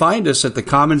 You can find us at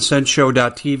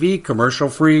thecommonsenseshow.tv,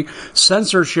 commercial-free,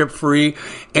 censorship-free,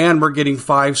 and we're getting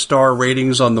 5-star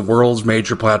ratings on the world's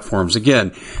major platforms.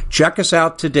 Again, check us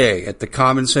out today at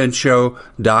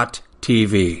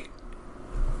thecommonsenseshow.tv.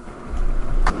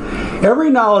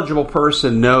 Every knowledgeable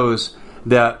person knows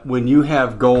that when you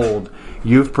have gold,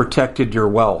 you've protected your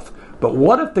wealth. But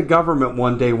what if the government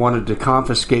one day wanted to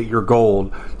confiscate your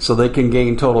gold so they can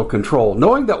gain total control,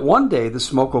 knowing that one day the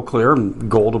smoke will clear and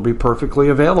gold will be perfectly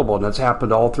available, and that's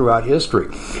happened all throughout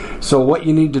history. So what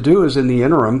you need to do is, in the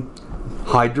interim,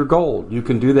 hide your gold. You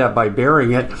can do that by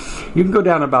burying it. You can go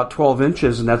down about 12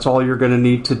 inches, and that's all you're going to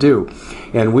need to do.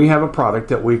 And we have a product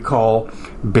that we call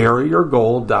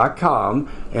buryyourgold.com,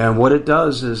 and what it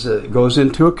does is it goes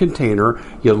into a container.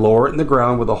 You lower it in the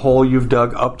ground with a hole you've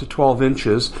dug up to 12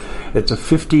 inches. It's a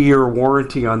 50-year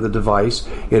warranty on the device.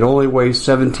 It only weighs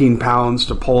 17 pounds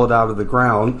to pull it out of the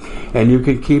ground, and you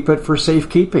can keep it for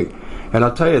safekeeping. And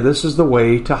I'll tell you, this is the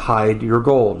way to hide your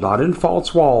gold, not in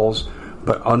false walls,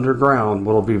 but underground,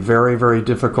 will be very, very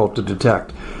difficult to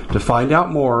detect. To find out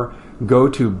more, go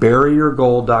to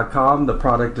buryyourgold.com. The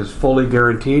product is fully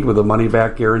guaranteed with a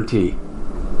money-back guarantee.